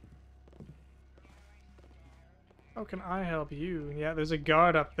 How can I help you? Yeah, there's a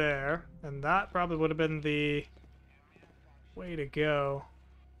guard up there, and that probably would have been the way to go.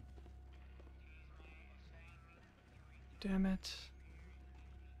 Damn it.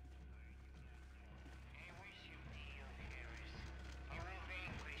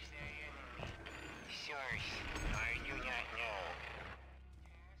 I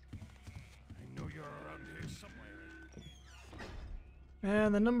know you're around here somewhere.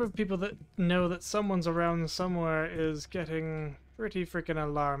 And the number of people that know that someone's around somewhere is getting pretty freaking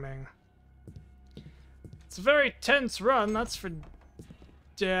alarming. It's a very tense run, that's for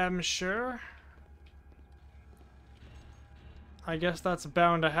damn sure. I guess that's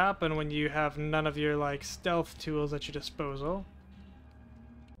bound to happen when you have none of your, like, stealth tools at your disposal.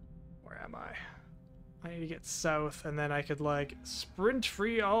 Where am I? I need to get south, and then I could, like, sprint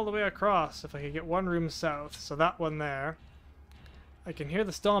free all the way across if I could get one room south. So that one there. I can hear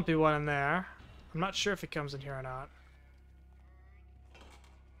the stompy one in there. I'm not sure if he comes in here or not.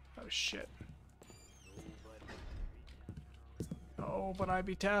 Oh, shit. Oh, but I'd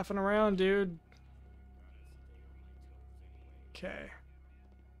be taffing around, dude. Okay.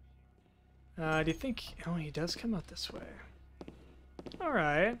 Do you think... Oh, he does come out this way.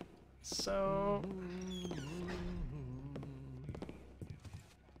 Alright. So...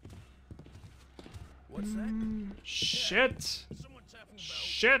 What's that? Shit! Someone tapping the bell.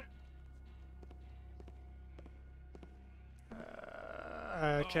 Shit!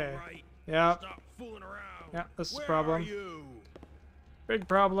 Okay. All right. Yeah. Stop fooling around. Yeah, this is a Where problem. Are you? Big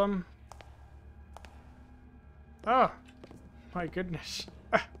problem. Oh! My goodness.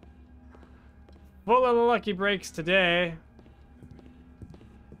 Full of the lucky breaks today.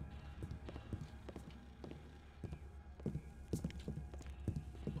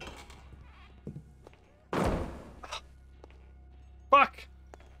 Fuck!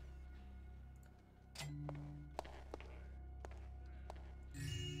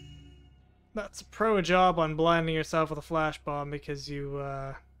 That's a pro job on blinding yourself with a flash bomb because you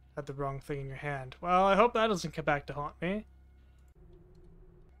had the wrong thing in your hand. Well, I hope that doesn't come back to haunt me.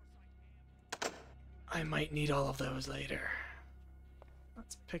 I might need all of those later.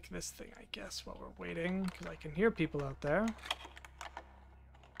 Let's pick this thing, I guess, while we're waiting, because I can hear people out there.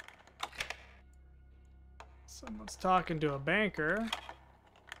 Someone's talking to a banker.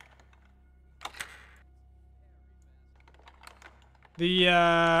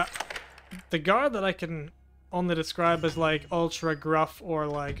 The guard that I can only describe as like ultra gruff or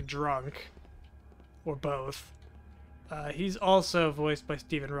like drunk, or both. He's also voiced by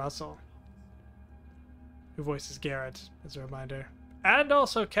Steven Russell, who voices Garrett, as a reminder, and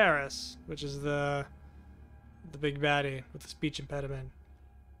also Karis, which is the big baddie with the speech impediment.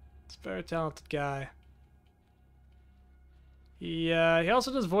 He's a very talented guy. He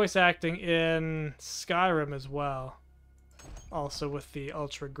also does voice acting in Skyrim as well. Also with the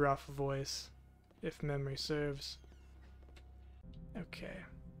ultra gruff voice, if memory serves. Okay.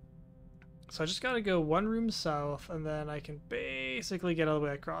 So I just gotta go one room south, and then I can basically get all the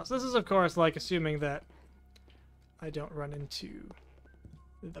way across. This is, of course, like, assuming that I don't run into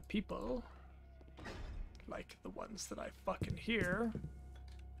the people. Like the ones that I fucking hear.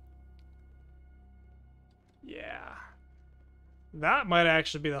 Yeah. That might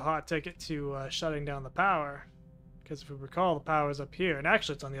actually be the hot ticket to shutting down the power. Because if we recall, the power's up here. And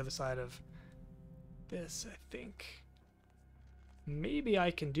actually, it's on the other side of this, I think. Maybe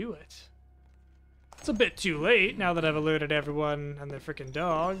I can do it. It's a bit too late now that I've alerted everyone and their freaking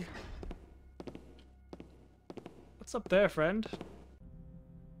dog. What's up there, friend?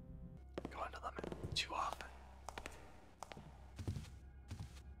 Going to them too often.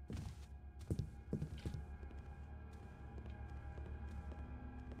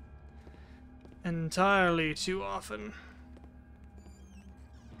 Entirely too often.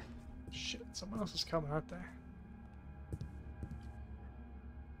 Shit, someone else is coming, aren't they?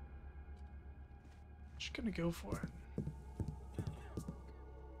 Just gonna go for it.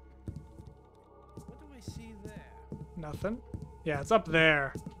 What do I see there? Nothing? Yeah, it's up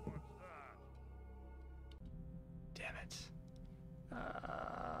there.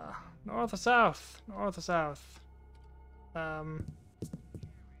 North or south? North or south?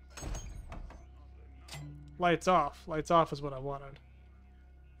 Lights off. Lights off is what I wanted.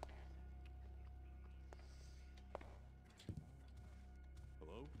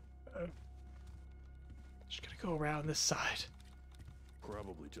 Hello? Just gonna go around this side.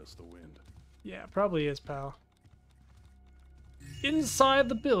 Probably just the wind. Yeah, probably is, pal. Inside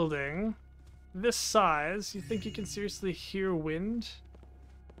the building, this size, you think you can seriously hear wind?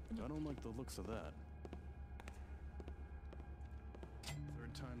 I don't like the looks of that.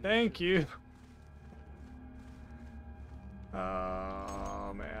 Third time. Thank you.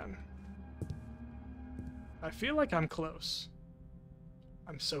 Oh, man. I feel like I'm close.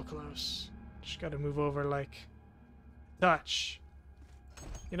 I'm so close. Just gotta move over like touch.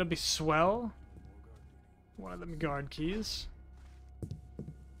 It'll be swell. One of them guard keys.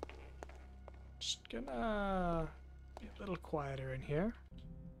 Just gonna be a little quieter in here.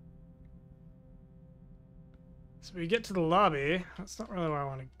 So we get to the lobby. That's not really where I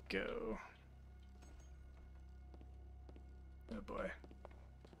want to go. Oh boy.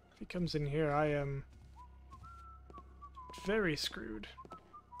 If he comes in here, I am very screwed.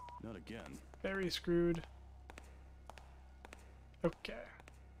 Not again. Very screwed. Okay.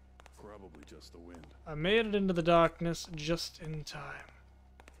 Probably just the wind. I made it into the darkness just in time.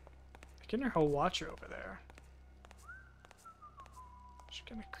 I can hear a watcher over there. Just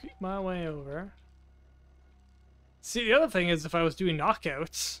gonna creep my way over. See, the other thing is if I was doing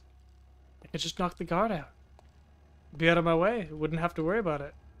knockouts, I could just knock the guard out. Be out of my way. Wouldn't have to worry about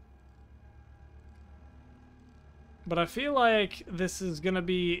it. But I feel like this is gonna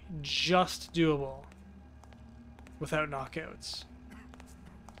be just doable without knockouts.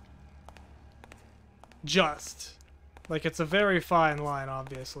 Just. Like, it's a very fine line,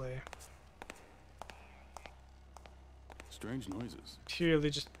 obviously. Strange noises. Purely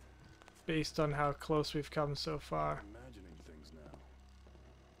just based on how close we've come so far. Imagining things now.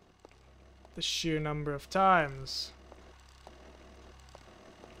 The sheer number of times.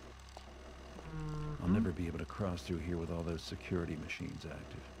 I'll never be able to cross through here with all those security machines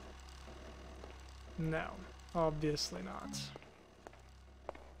active. No, obviously not.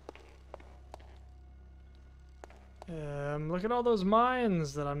 Look at all those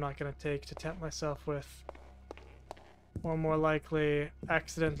mines that I'm not going to take to tempt myself with. Or more likely,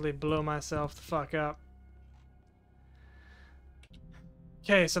 accidentally blow myself the fuck up.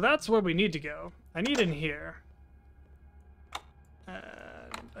 Okay, so that's where we need to go. I need in here. And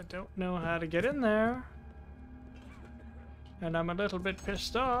I don't know how to get in there. And I'm a little bit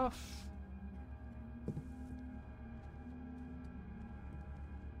pissed off.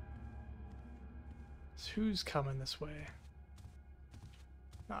 So who's coming this way?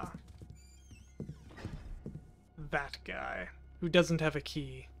 Ah. That guy, who doesn't have a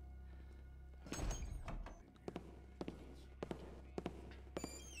key.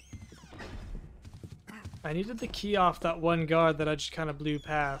 I needed the key off that one guard that I just kind of blew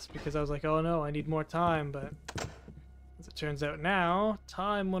past because I was like, oh no, I need more time, but as it turns out now,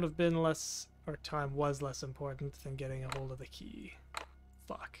 time would have been less, or time was less important than getting a hold of the key.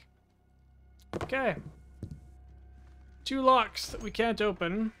 Fuck. Okay. 2 locks that we can't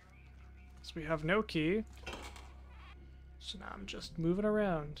open, so we have no key. So now I'm just moving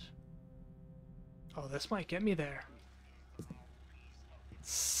around. Oh, this might get me there.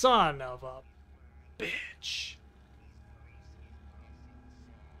 Son of a bitch.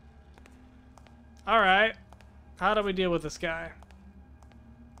 Alright. How do we deal with this guy?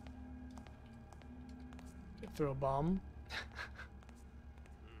 Throw a bomb.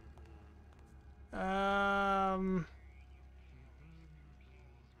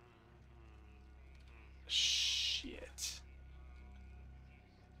 Shit.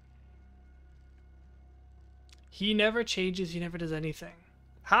 He never changes, he never does anything.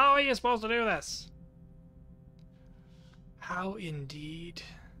 How are you supposed to do this? How indeed.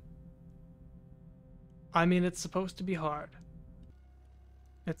 I mean, it's supposed to be hard.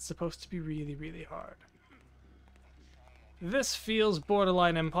 It's supposed to be really, really hard. This feels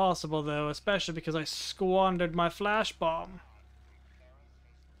borderline impossible, though, especially because I squandered my flash bomb.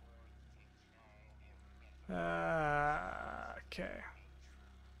 Okay.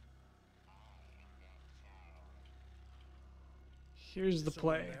 Here's the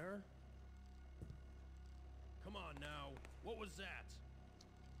play. Come on now. What was that?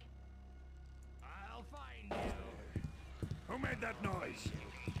 I'll find you. Who made that noise?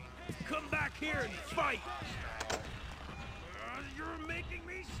 Come back here and fight. You're making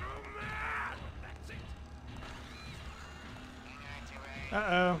me so mad! That's it.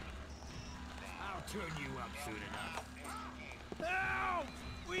 Uh-oh. I'll turn you up soon enough. Help!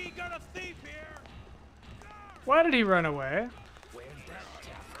 We You got a thief here! Why did he run away?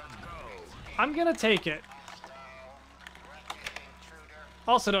 I'm gonna take it.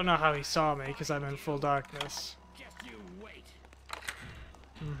 Also don't know how he saw me because I'm in full darkness. Just you wait.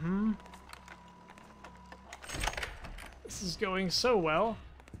 Mm-hmm. This is going so well.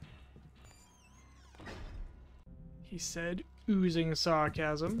 He said, oozing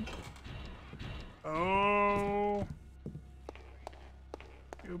sarcasm. Oh.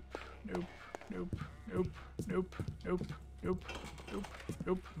 Nope, nope, nope, nope, nope, nope, nope, nope,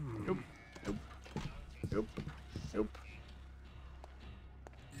 nope, nope, nope, nope, nope.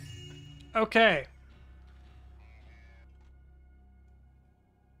 Okay.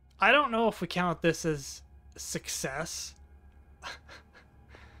 I don't know if we count this as success.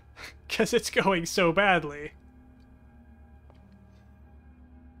 Because it's going so badly.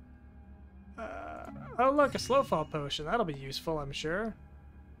 Oh look, a slow fall potion. That'll be useful, I'm sure.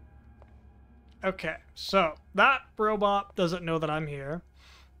 Okay, so that robot doesn't know that I'm here.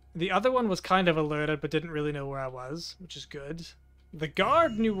 The other one was kind of alerted but didn't really know where I was, which is good. The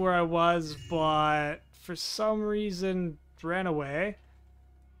guard knew where I was, but for some reason ran away.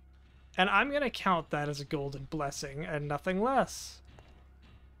 And I'm going to count that as a golden blessing and nothing less.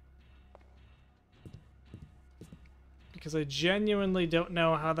 Because I genuinely don't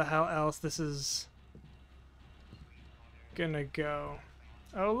know how the hell else this is gonna go.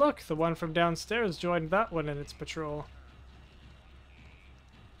 Oh look, the one from downstairs joined that one in its patrol.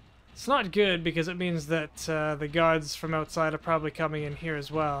 It's not good because it means that the guards from outside are probably coming in here as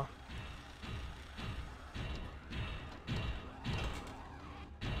well.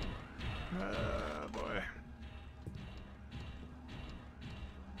 Oh boy.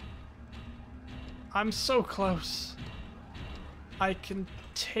 I'm so close. I can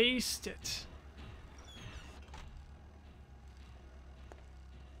taste it.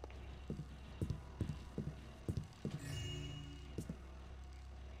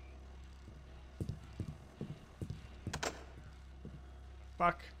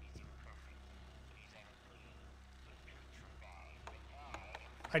 Fuck.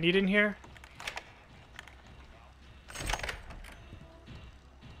 I need in here.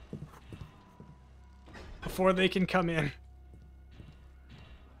 Before they can come in.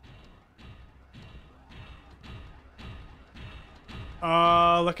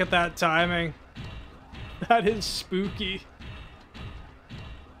 Oh, look at that timing. That is spooky.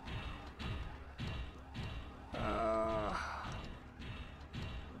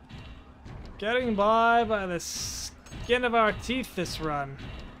 Getting by the skin of our teeth this run.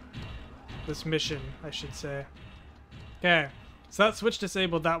 This mission, I should say. Okay, so that switch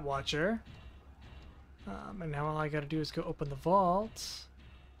disabled that watcher. And now all I gotta do is go open the vault.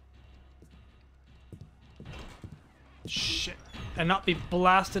 Shit. And not be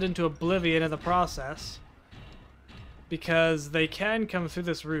blasted into oblivion in the process. Because they can come through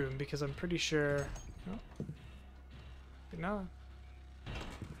this room, because I'm pretty sure... Oh. No.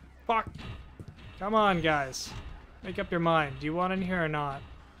 Fuck! Come on, guys. Make up your mind. Do you want in here or not?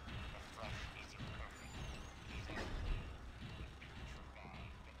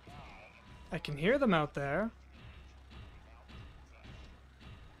 I can hear them out there.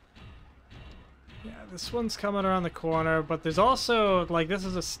 Yeah, this one's coming around the corner, but there's also, like, this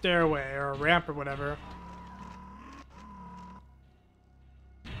is a stairway or a ramp or whatever.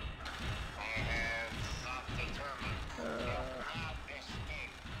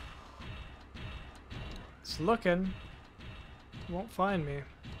 It's looking. Won't find me.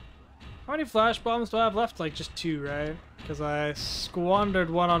 How many flash bombs do I have left? Like, just 2, right? Because I squandered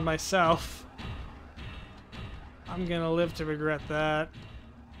one on myself. I'm gonna live to regret that.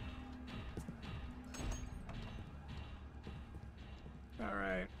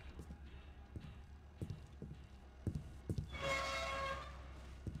 Alright.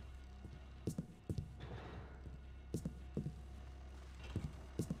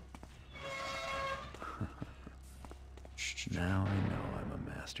 Now I know I'm a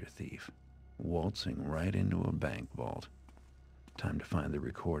master thief. Waltzing right into a bank vault. Time to find the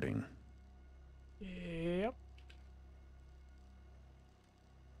recording. Yep.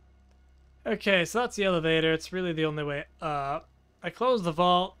 Okay, so that's the elevator. It's really the only way up. I closed the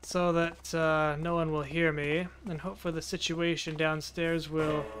vault so that no one will hear me, and hopefully the situation downstairs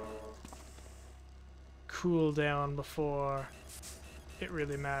will cool down before it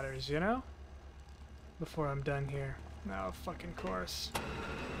really matters, you know? Before I'm done here. No, fucking course.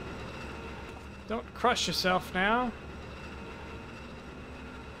 Don't crush yourself now.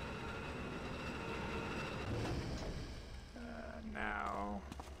 Now.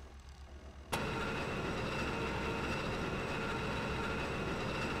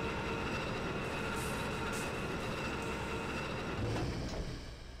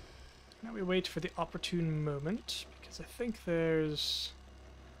 Now we wait for the opportune moment, because I think there's...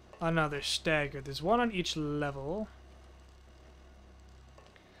 Oh no, they're staggered. There's one on each level.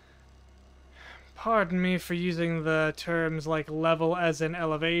 Pardon me for using the terms like level as in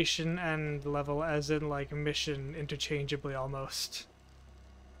elevation and level as in like mission interchangeably almost.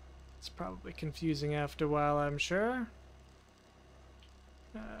 It's probably confusing after a while, I'm sure.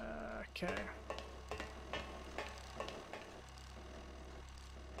 Okay.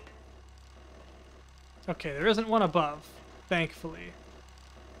 Okay, there isn't one above, thankfully.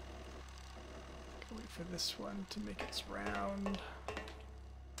 Wait for this one to make its round.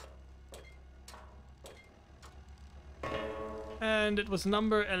 And it was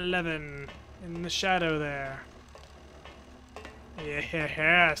number 11 in the shadow there.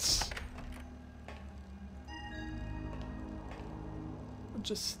 Yes. I'll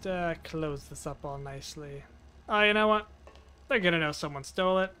just close this up all nicely. Oh, you know what? They're gonna know someone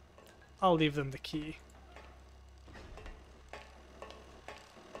stole it. I'll leave them the key.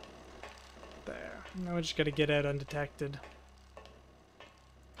 There. Now we're just gonna get out undetected.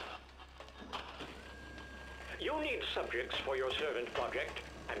 You need subjects for your servant project,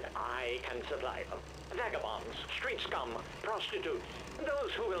 and I can supply them. Vagabonds, street scum, prostitutes,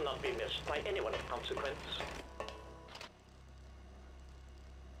 those who will not be missed by anyone of consequence.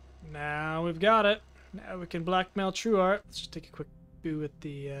 Now we've got it. Now we can blackmail True Art. Let's just take a quick boo at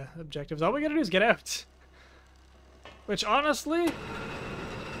the objectives. All we gotta do is get out. Which, honestly,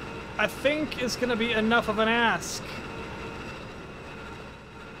 I think is gonna be enough of an ask.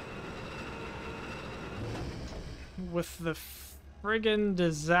 With the friggin'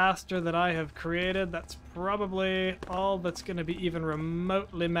 disaster that I have created, that's probably all that's gonna be even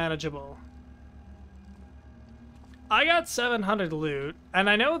remotely manageable. I got 700 loot, and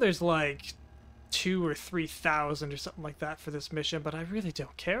I know there's like 2,000 or 3,000 or something like that for this mission, but I really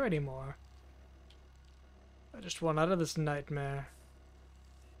don't care anymore. I just want out of this nightmare.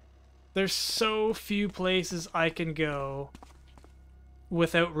 There's so few places I can go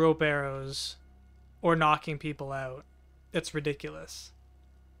without rope arrows or knocking people out. It's ridiculous.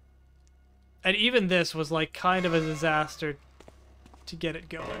 And even this was like kind of a disaster to get it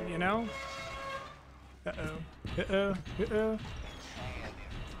going, you know? Uh-oh. Uh-oh. Uh-oh.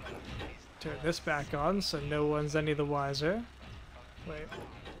 Turn this back on so no one's any the wiser. Wait.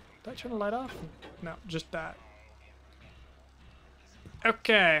 Did I turn the light off? No, just that.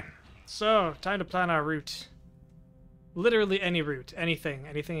 Okay. So, time to plan our route. Literally any route. Anything.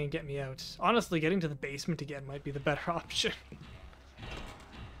 Anything can get me out. Honestly, getting to the basement again might be the better option.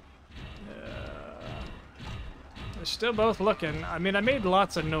 They're still both looking. I mean, I made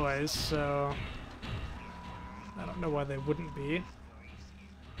lots of noise, so... I don't know why they wouldn't be.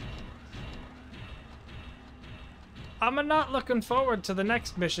 I'm not looking forward to the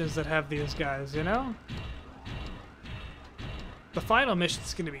next missions that have these guys, you know? The final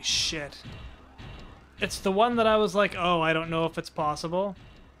mission's gonna be shit. It's the one that I was like, oh, I don't know if it's possible.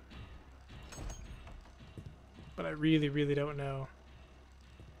 But I really, really don't know.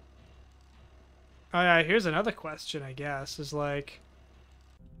 Oh yeah, here's another question, I guess, is like...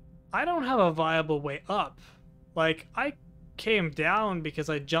 I don't have a viable way up. Like, I came down because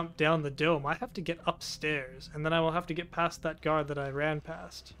I jumped down the dome. I have to get upstairs, and then I will have to get past that guard that I ran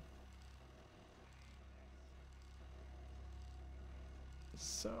past.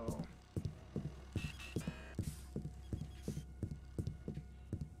 So...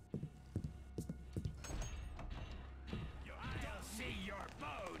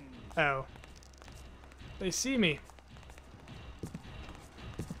 Oh. They see me.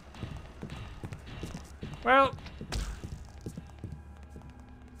 Well,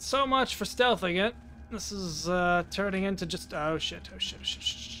 so much for stealthing it. This is turning into just... Oh shit, oh shit, oh shit,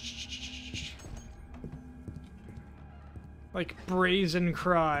 shit. Like brazen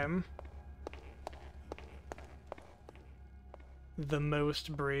crime. The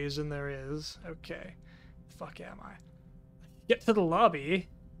most brazen there is. Okay. Fuck am I? Get to the lobby.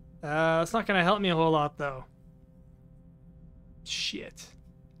 That's not gonna help me a whole lot, though. Shit.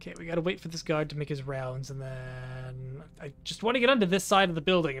 Okay, we gotta wait for this guard to make his rounds, and then... I just want to get onto this side of the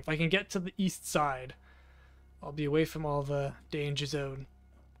building. If I can get to the east side, I'll be away from all the danger zone.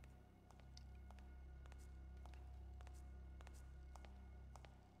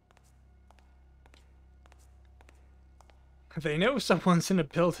 They know someone's in a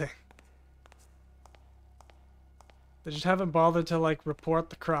building. They just haven't bothered to, like, report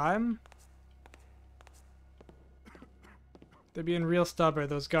the crime. They're being real stubborn,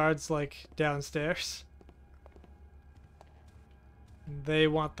 those guards, like, downstairs. They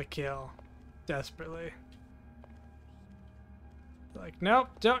want the kill. Desperately. Like, nope,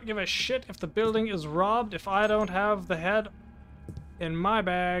 don't give a shit if the building is robbed. If I don't have the head in my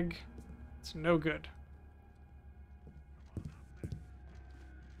bag, it's no good.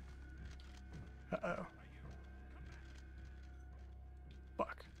 Uh-oh.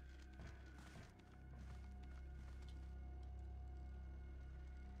 Fuck.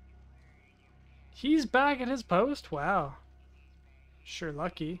 He's back at his post? Wow. Sure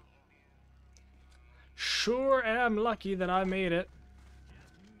lucky. Sure am lucky that I made it.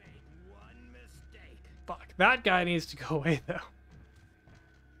 Fuck, that guy needs to go away though.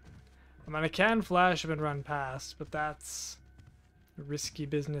 I mean, I can flash him and run past, but that's risky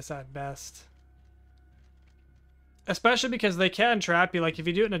business at best. Especially because they can trap you. Like, if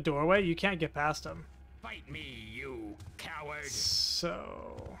you do it in a doorway, you can't get past them. Fight me, you coward!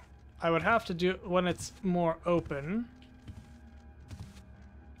 So I would have to do it when it's more open.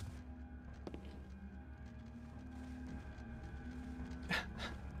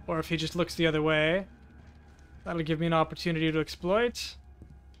 Or if he just looks the other way. That'll give me an opportunity to exploit.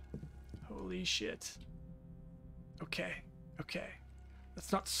 Holy shit. Okay, okay.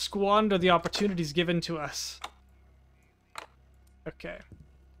 Let's not squander the opportunities given to us. Okay.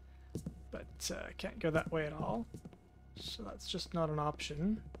 But I can't go that way at all. So that's just not an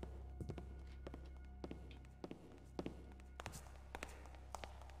option.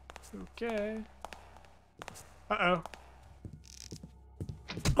 Okay. Uh-oh.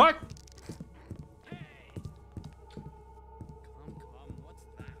 Fuck!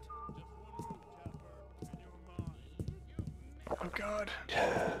 Oh god.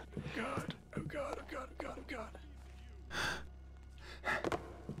 Oh god. Oh god. Oh god. Oh god. Oh god.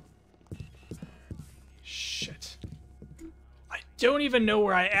 Shit. I don't even know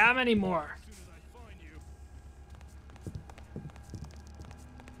where I am anymore.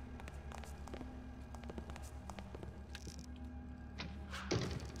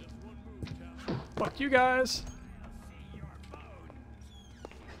 Fuck you guys.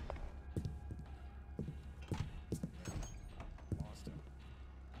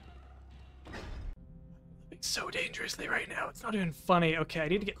 It's so dangerously right now. It's not even funny. Okay, I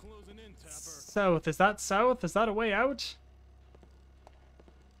need to get south. Is that south? Is that a way out?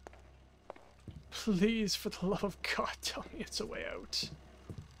 Please, for the love of God, tell me it's a way out.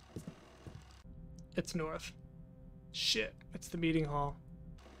 It's north. Shit, it's the meeting hall.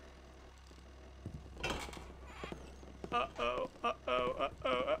 Uh-oh, uh-oh,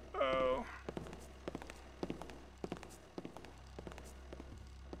 uh-oh, uh-oh.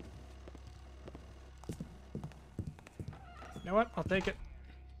 You know what? I'll take it.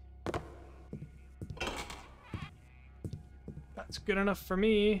 That's good enough for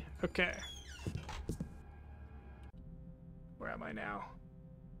me. Okay. Where am I now?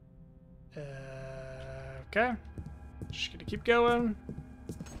 Okay. Just gonna keep going.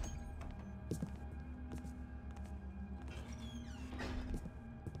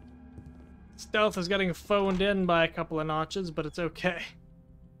 Stealth is getting phoned in by a couple of notches, but it's okay.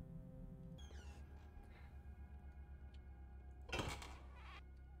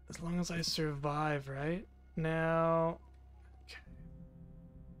 As long as I survive, right? Now... Okay.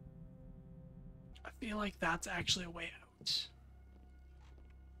 I feel like that's actually a way out.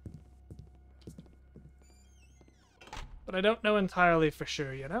 But I don't know entirely for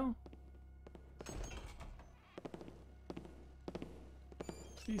sure, you know?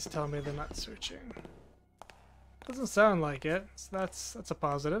 Please tell me they're not searching. Doesn't sound like it, so that's a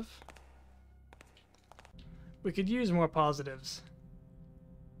positive. We could use more positives.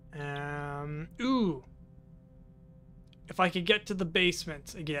 Ooh! If I could get to the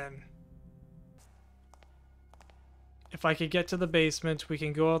basement again. If I could get to the basement, we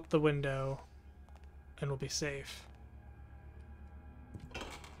can go out the window and we'll be safe.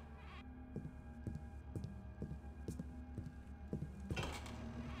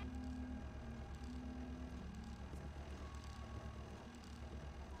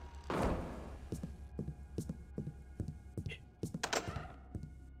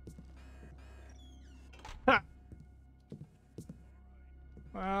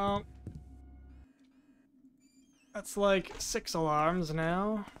 Well, that's like 6 alarms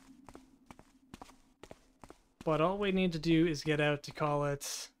now. But all we need to do is get out to call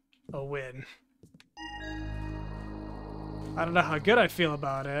it a win. I don't know how good I feel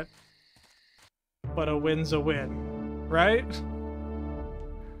about it, but a win's a win, right?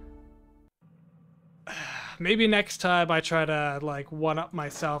 Maybe next time I try to like one-up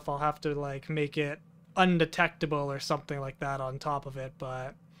myself, I'll have to like make it undetectable or something like that on top of it,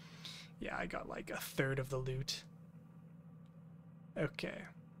 but yeah, I got like 1/3 of the loot. Okay.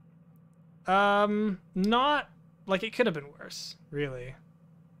 Not like, it could have been worse, really.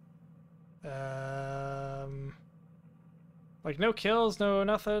 Like, no kills, no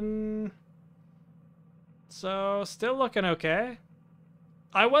nothing. So, still looking okay.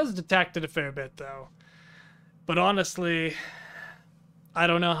 I was detected a fair bit, though. But honestly, I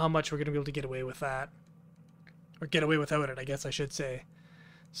don't know how much we're going to be able to get away with that. Or get away without it, I guess I should say.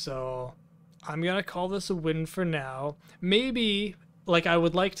 So, I'm going to call this a win for now. Maybe, like, I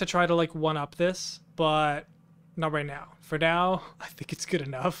would like to try to, like, one-up this, but not right now. For now, I think it's good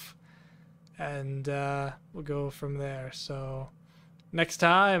enough. And we'll go from there. So, next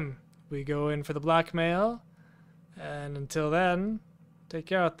time, we go in for the blackmail. And until then, take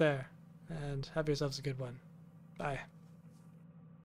care out there. And have yourselves a good one. Bye.